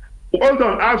 Hold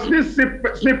on, I've seen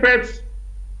snippets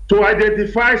to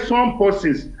identify some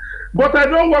persons. But I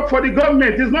don't work for the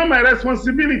government. It's not my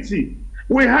responsibility.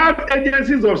 We have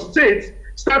agencies of state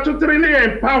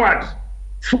statutorily empowered,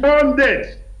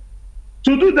 funded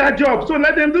to do that job. So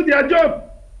let them do their job.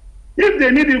 If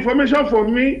they need information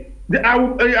from me, I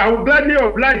will gladly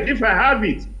oblige if I have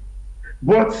it.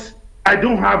 But I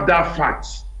don't have that fact.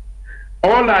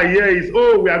 All I hear is,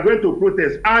 oh, we are going to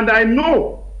protest. And I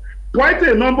know quite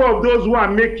a number of those who are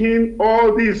making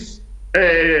all this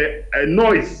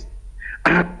noise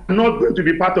are not going to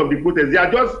be part of the protest. They are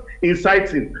just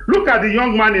inciting. Look at the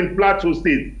young man in Plateau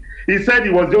State. He said he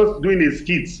was just doing a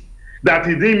skit, that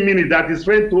he didn't mean it, that his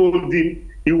friend told him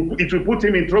it will put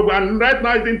him in trouble, and right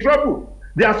now he's in trouble.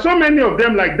 There are so many of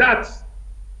them like that.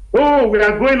 Oh, we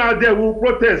are going out there, we'll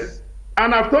protest.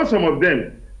 And I've told some of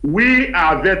them, we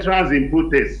are veterans in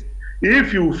protest.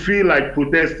 If you feel like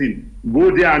protesting,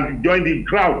 go there and join the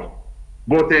crowd,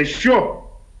 but ensure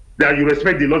that you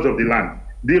respect the laws of the land.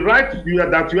 The right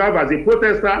that you have as a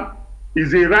protester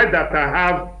is a right that I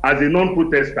have as a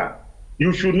non-protester.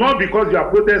 You should not, because you are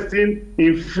protesting,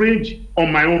 infringe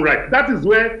on my own right. That is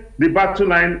where the battle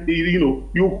line,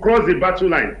 you cross the battle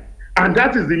line. And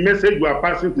that is the message we are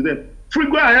passing to them. Free,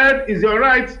 go ahead, is your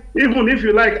right. Even if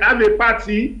you like, have a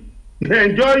party,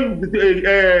 enjoy,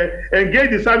 engage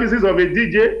the services of a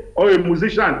DJ or a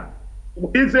musician.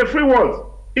 It's a free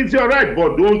world. It's your right,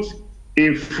 but don't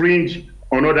infringe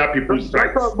on other people's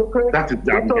rights. That is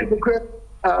that.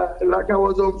 Like I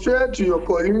was unfair to your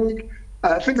colleague,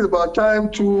 I think it's about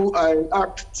time I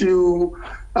asked you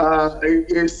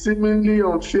a seemingly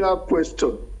unfair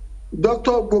question.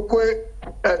 Dr. Bokwe,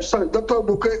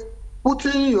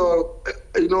 putting your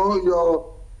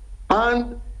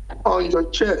hand on your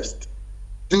chest,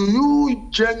 do you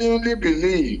genuinely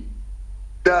believe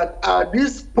that at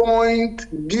this point,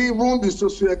 given the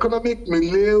socioeconomic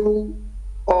milieu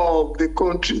of the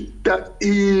country, that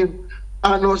if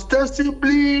an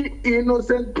ostensibly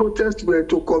innocent protest were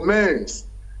to commence,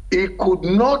 it could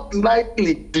not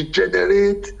likely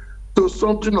degenerate to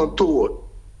something untoward?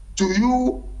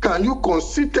 Can you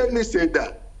consistently say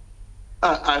that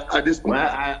at this point?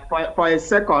 Well, for a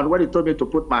second, when you told me to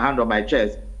put my hand on my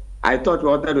chest, I thought you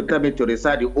wanted to tell me to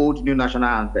recite the old new national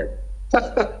anthem.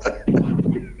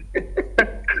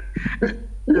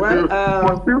 Well,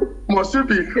 must you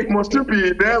be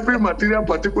in every material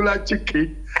particular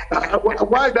chicken?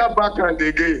 Why that backhand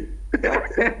again?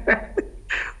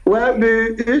 Well,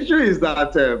 the issue is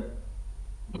that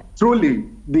truly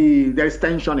there is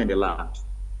tension in the land.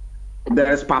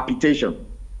 There is palpitation.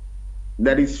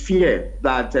 There is fear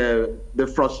that the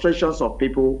frustrations of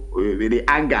people, the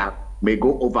anger may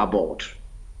go overboard.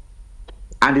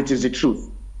 And it is the truth.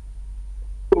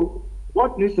 So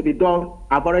what needs to be done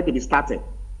have already been started.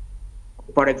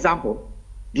 For example,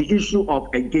 the issue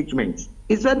of engagement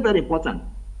is very, very important,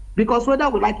 because whether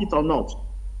we like it or not,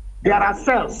 there are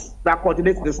cells that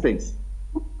coordinate these things.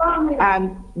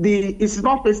 And it's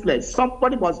not faceless.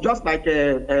 Somebody was just like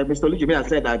Mr. Lijimia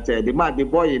said that the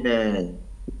boy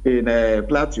in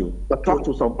Plateau talked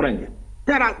to some friends.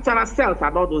 There are cells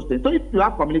and all those things. So if you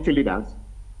have community leaders,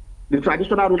 the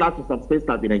traditional rulers of some states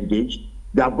have been engaged.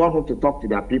 They have gone home to talk to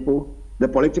their people. The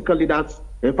political leaders,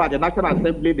 in fact, the National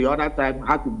Assembly the other time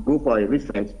had to go for a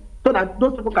research so that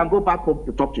those people can go back home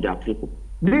to talk to their people.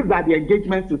 These are the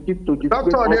engagements to keep to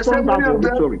Doctor, they say many of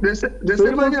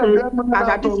them. And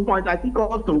at this point, I think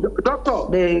also the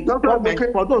government,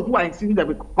 for those who are insisting that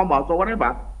we come out or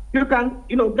whatever, you can,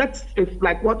 get, it's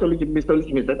like what Mr.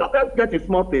 Olujimi said, let's get a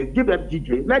small place, give them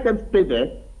DJ, let them stay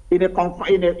there in a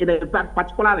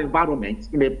particular environment,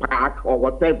 in a park or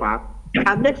whatever,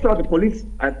 and make sure the police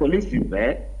is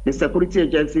there, the security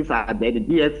agencies are there, the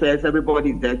DSS,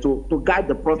 everybody is there to guide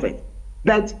the process.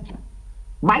 That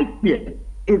my fear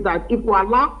is that if we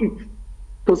allow it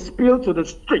to spill to the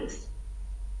streets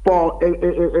for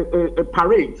a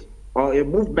parade or a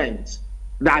movement,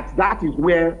 that is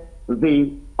where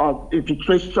the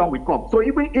infiltration will come. So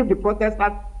even if the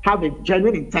protesters have a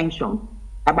genuine intention,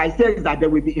 I might say that they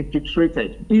will be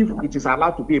infiltrated if it is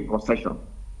allowed to be a procession.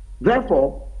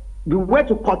 Therefore, the way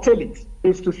to curtail it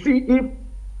is to see if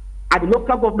at the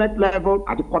local government level,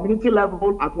 at the community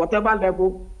level, at whatever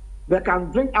level, they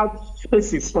can bring out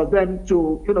spaces for them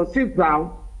to, sit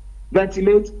down,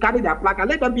 ventilate, carry their plaque, and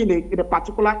let them be in a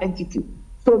particular entity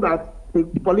so that the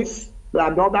police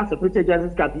and other security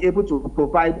agencies can be able to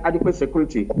provide adequate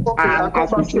security. Okay, and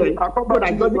as we say, so that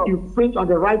it doesn't infringe on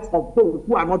the rights of those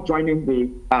who are not joining the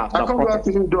protest.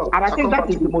 And I think that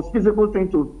is the most feasible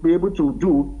thing to be able to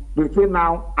do between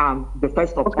now and the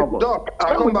 1st of August. Doc,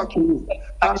 I'll come back to you.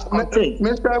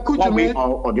 Mr. Kujimi,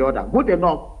 or the other. Good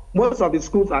enough. Most of the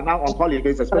schools are now on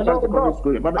holidays, especially secondary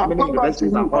schools. But many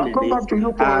universities are on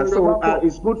holidays. So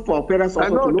it's good for parents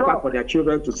also to look out for their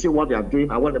children to see what they are doing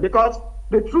and what because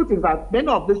the truth is that many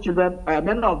of these children,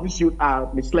 many of these youth are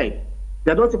misled.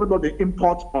 They don't even know the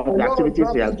import of the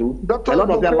activities they are doing. A lot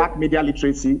of them lack media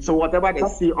literacy. So whatever they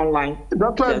see online, they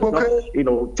just,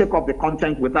 take up the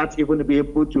content without even be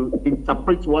able to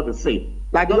interpret what they say.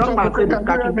 Like the young man said,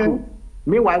 catching food.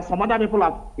 Meanwhile, some other people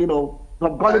have,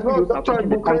 some gullible youth are taking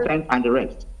the content and the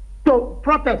rest. So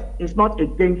protest is not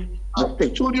against the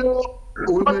state.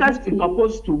 Protest is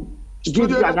supposed to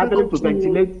give you an ability to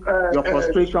ventilate your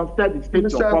frustrations, tell the state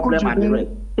your problem and the rest.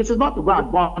 It is not to go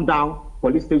and burn down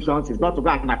police stations, it's not to go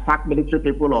and attack military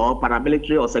people or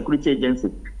paramilitary or security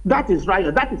agencies. That is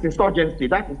riot, that is insurgency,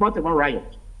 that is not even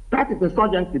riot. That is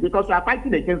insurgency because you are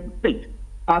fighting against the state.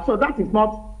 So that is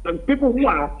not, people who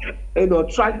are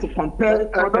trying to compare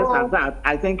protest and that,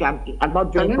 I think I'm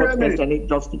not doing protest any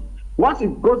justice. Once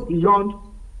it goes beyond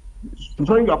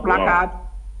showing your placard,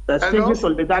 singing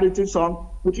solidarity song,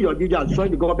 putting your DJ and showing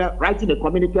the government, writing the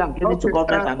community and giving to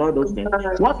government and all those things.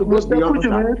 Once it goes beyond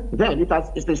that, then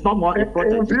it's not more a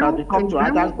protest. It has become to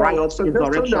either riots,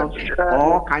 insurrection, or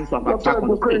all kinds of attacks on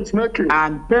the state.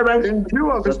 And parents,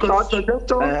 the church,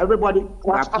 everybody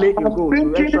are playing a role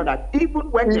to ensure that even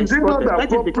when there is protest,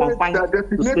 let it be confined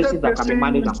to spaces that can be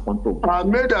managed and controlled. Are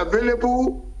made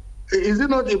available. Is it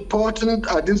not important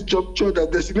at this juncture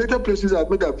that designated places are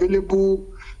made available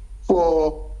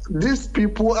for these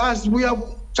people, as we have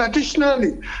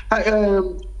traditionally,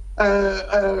 Mr.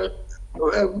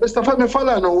 Femi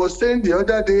Falana was saying the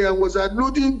other day and was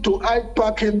alluding to Hyde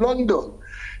Park in London,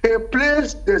 a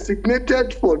place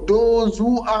designated for those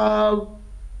who have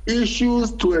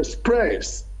issues to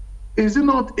express. Is it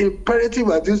not imperative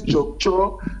at this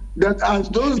juncture that as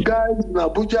those guys in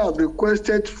Abuja have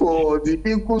requested for the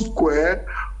Eagle Square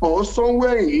or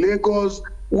somewhere in Lagos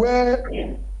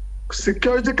where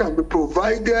security can be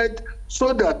provided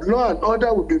so that law and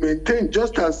order will be maintained,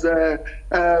 just as Dr.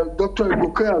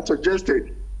 Ibuke has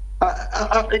suggested?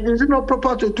 Is it not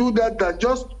proper to do that than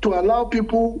just to allow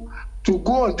people to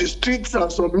go on the streets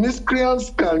and some miscreants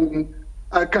can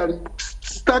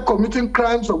start committing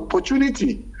crimes of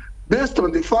opportunity based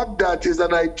on the fact that it's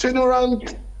an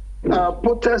itinerant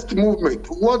protest movement?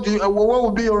 What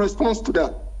would be your response to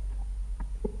that,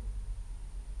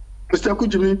 Mr.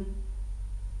 Kujimi?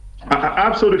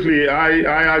 Absolutely,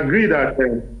 I agree that.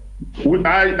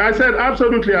 I said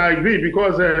absolutely, I agree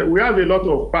because we have a lot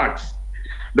of facts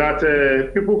that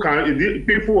people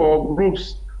or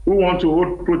groups who want to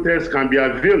hold protests can be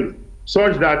availed,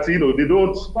 such that they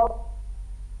don't.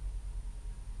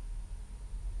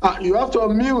 You have to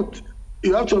unmute.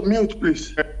 You have to unmute,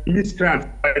 please.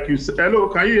 Like you said. Hello,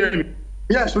 can you hear me?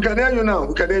 Yes, we can hear you now.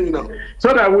 We can hear you now.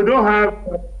 So that we don't have.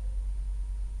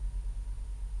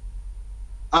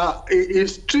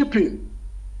 It's tripping.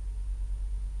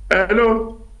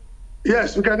 Hello?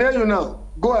 Yes, we can hear you now.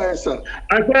 Go ahead, sir.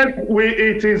 I said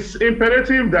it is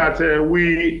imperative that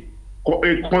we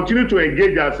continue to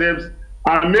engage ourselves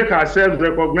and make ourselves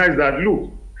recognize that,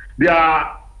 look, there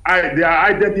are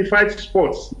identified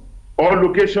spots or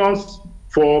locations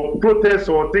for protests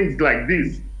or things like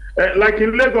this. Like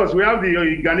in Lagos, we have the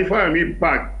Ganifayami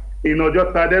Park in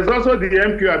Ojota. There's also the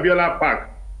MQ Abiola Park,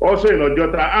 also in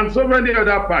Ojota, and so many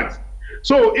other parks.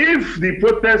 So if the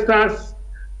protesters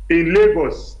in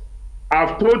Lagos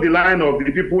have told the line of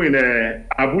the people in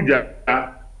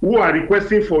Abuja who are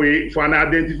requesting for an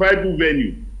identifiable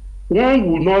venue,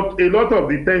 one would not, a lot of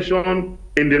the tension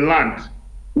in the land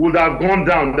would have gone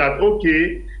down, that,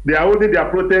 okay, they are holding their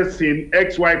protests in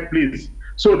XY place,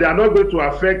 so they are not going to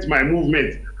affect my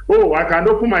movement. Oh, I can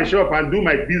open my shop and do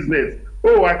my business.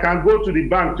 Oh, I can go to the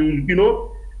bank to, you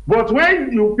know. But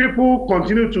when you people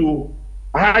continue to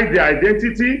hide their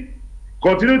identity,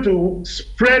 continue to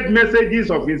spread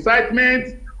messages of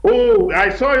incitement. Oh, I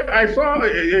saw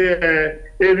a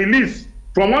release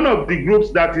from one of the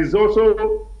groups that is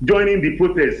also joining the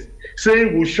protest,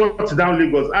 saying we'll shut down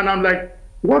Lagos. And I'm like,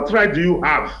 what right do you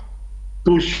have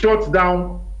to shut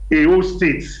down a whole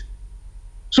state?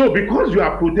 So because you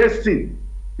are protesting,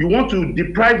 you want to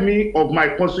deprive me of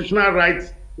my constitutional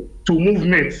rights to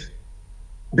movement,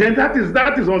 then that is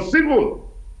uncivil.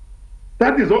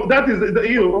 That is wrapping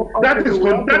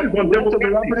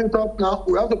it up now.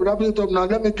 We have to be wrapping it up now.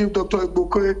 Let me give Dr.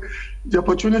 Igbokoe the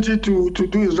opportunity to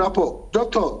do his wrap up.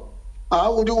 Doctor,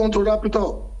 how would you want to wrap it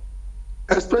up?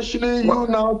 Especially you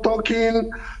now talking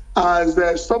as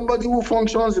somebody who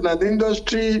functions in an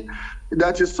industry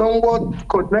that is somewhat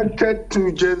connected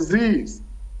to Gen Zs.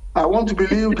 I want to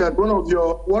believe that one of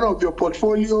your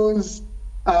portfolios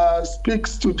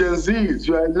speaks to Gen Zs.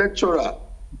 You are a lecturer.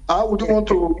 How would you want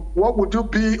to? What would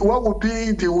be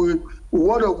the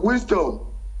word of wisdom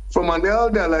from an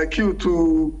elder like you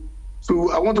to?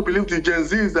 I want to believe the Gen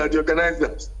Zs are the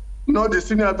organizers, not the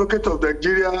senior advocate of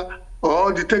Nigeria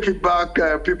or the take it back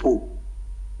people.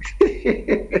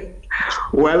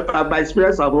 Well, by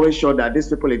experience, I've always shown that these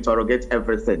people interrogate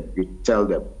everything you tell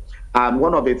them. And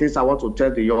one of the things I want to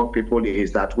tell the young people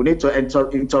is that we need to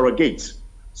interrogate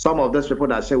some of those people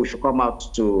that say we should come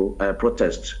out to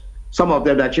protest. Some of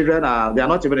them, their children, they are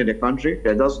not even in the country.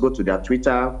 They just go to their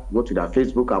Twitter, go to their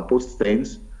Facebook and post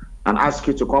things and ask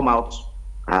you to come out,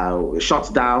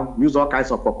 shut down, use all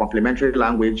kinds of complimentary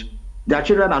language. Their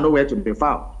children are nowhere to be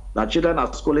found. Their children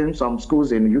are schooling some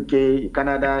schools in UK,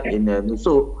 Canada,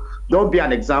 so don't be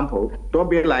an example. Don't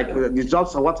be like the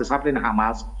jobs of what is happening in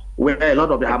Hamas, where a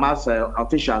lot of the Hamas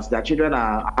officials, their children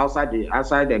are outside the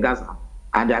Gaza,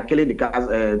 and they are killing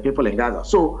the people in Gaza.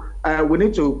 So we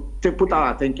need to put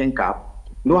our thinking cap,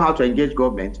 know how to engage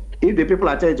government. If the people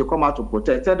are telling you to come out to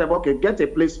protest, tell them, okay, get a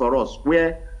place for us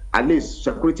where at least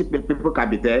security people can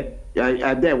be there,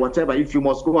 whatever, if you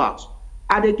must go out.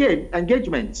 And again,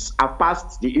 engagements are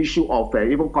past the issue of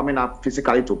even coming out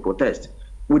physically to protest.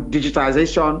 With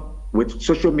digitization, with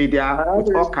social media,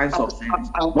 with all kinds of things,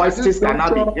 voices can now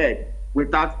be heard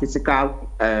without physical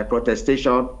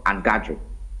protestation and gathering.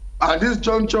 At this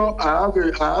juncture, I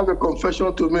have a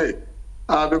confession to make.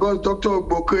 Because Dr.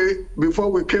 Igbokoe,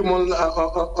 before we came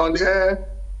on air,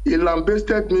 he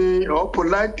lambasted me, or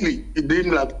politely, he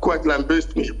didn't quite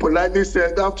lambaste me, politely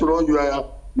said, after all, you are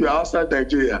outside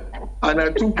Nigeria. And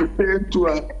I took the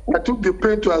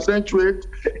pain to accentuate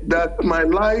that my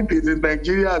life is in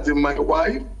Nigeria as in my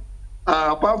wife.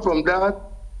 Apart from that,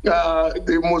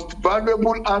 the most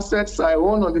valuable assets I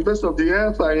own on the face of the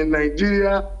earth are in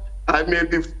Nigeria. I may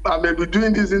be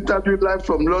doing this interview live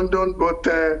from London, but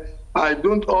I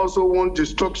don't also want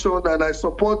destruction, and I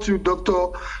support you, Doctor,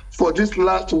 for this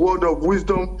last word of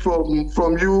wisdom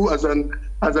from you as an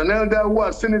elder who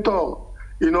has seen it all.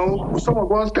 You know, some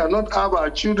of us cannot have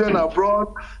our children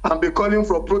abroad and be calling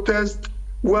for protest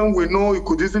when we know it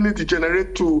could easily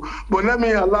degenerate to. But let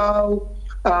me allow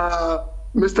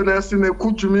Mr. Nelson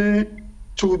Ekujumi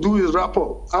to do his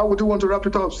wrap-up. How would you want to wrap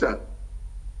it up, sir?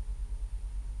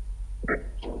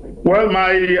 Well,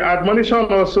 my admonition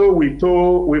also, we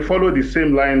follow the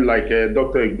same line like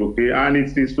Dr. Igbokoe, and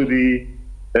it is to the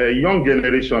young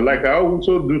generation, like I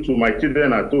also do to my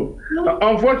children at home.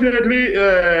 Unfortunately,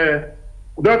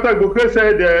 Dr. Igbokoe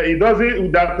said he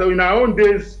doesn't, that in our own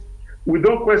days, we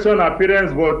don't question our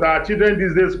parents, but our children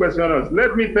these days question us.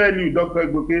 Let me tell you, Dr.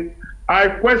 Igbokoe, I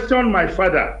question my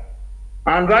father,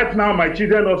 and right now my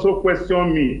children also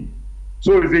question me.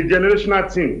 So it's a generational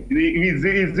thing.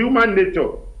 It's human nature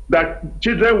that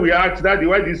children will ask, Daddy,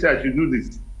 why do you say I should do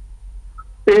this?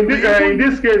 In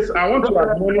this case, I want to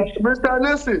acknowledge... Mr.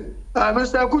 Nelson,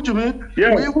 Mr. Ekujumi,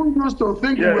 yes. We even used to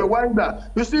think we were wiser.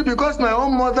 You see, because my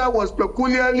own mother was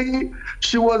peculiarly,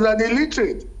 she was an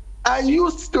illiterate. I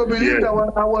used to believe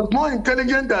that I was more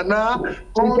intelligent than her.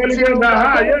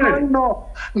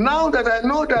 Now that I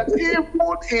know that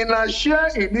even in her sheer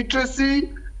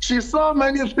illiteracy, she saw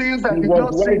many things that did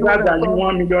not see. Than you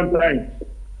 1 million times.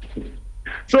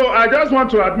 So I just want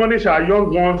to admonish our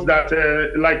young ones that,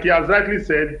 like he has rightly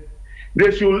said,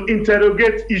 they should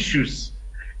interrogate issues.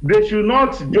 They should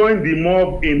not join the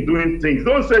mob in doing things.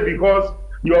 Don't say because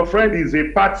your friend is a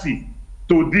party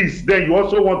to this, then you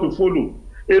also want to follow.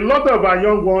 A lot of our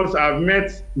young ones have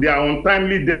met their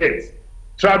untimely death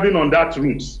traveling on that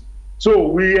route. So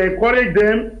we encourage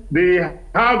them. They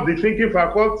have the thinking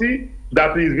faculty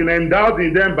that is been endowed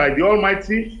in them by the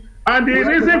Almighty. And the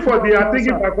reason for their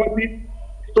thinking faculty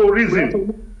is to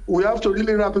reason. We have to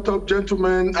really wrap it up,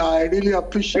 gentlemen. I really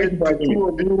appreciate the two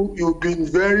of you. You've been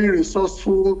very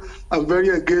resourceful and very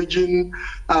engaging.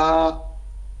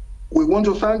 We want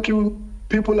to thank you,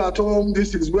 people at home.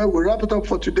 This is where we wrap it up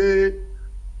for today.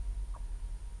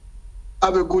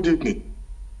 Have a good evening.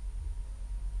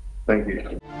 Thank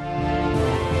you.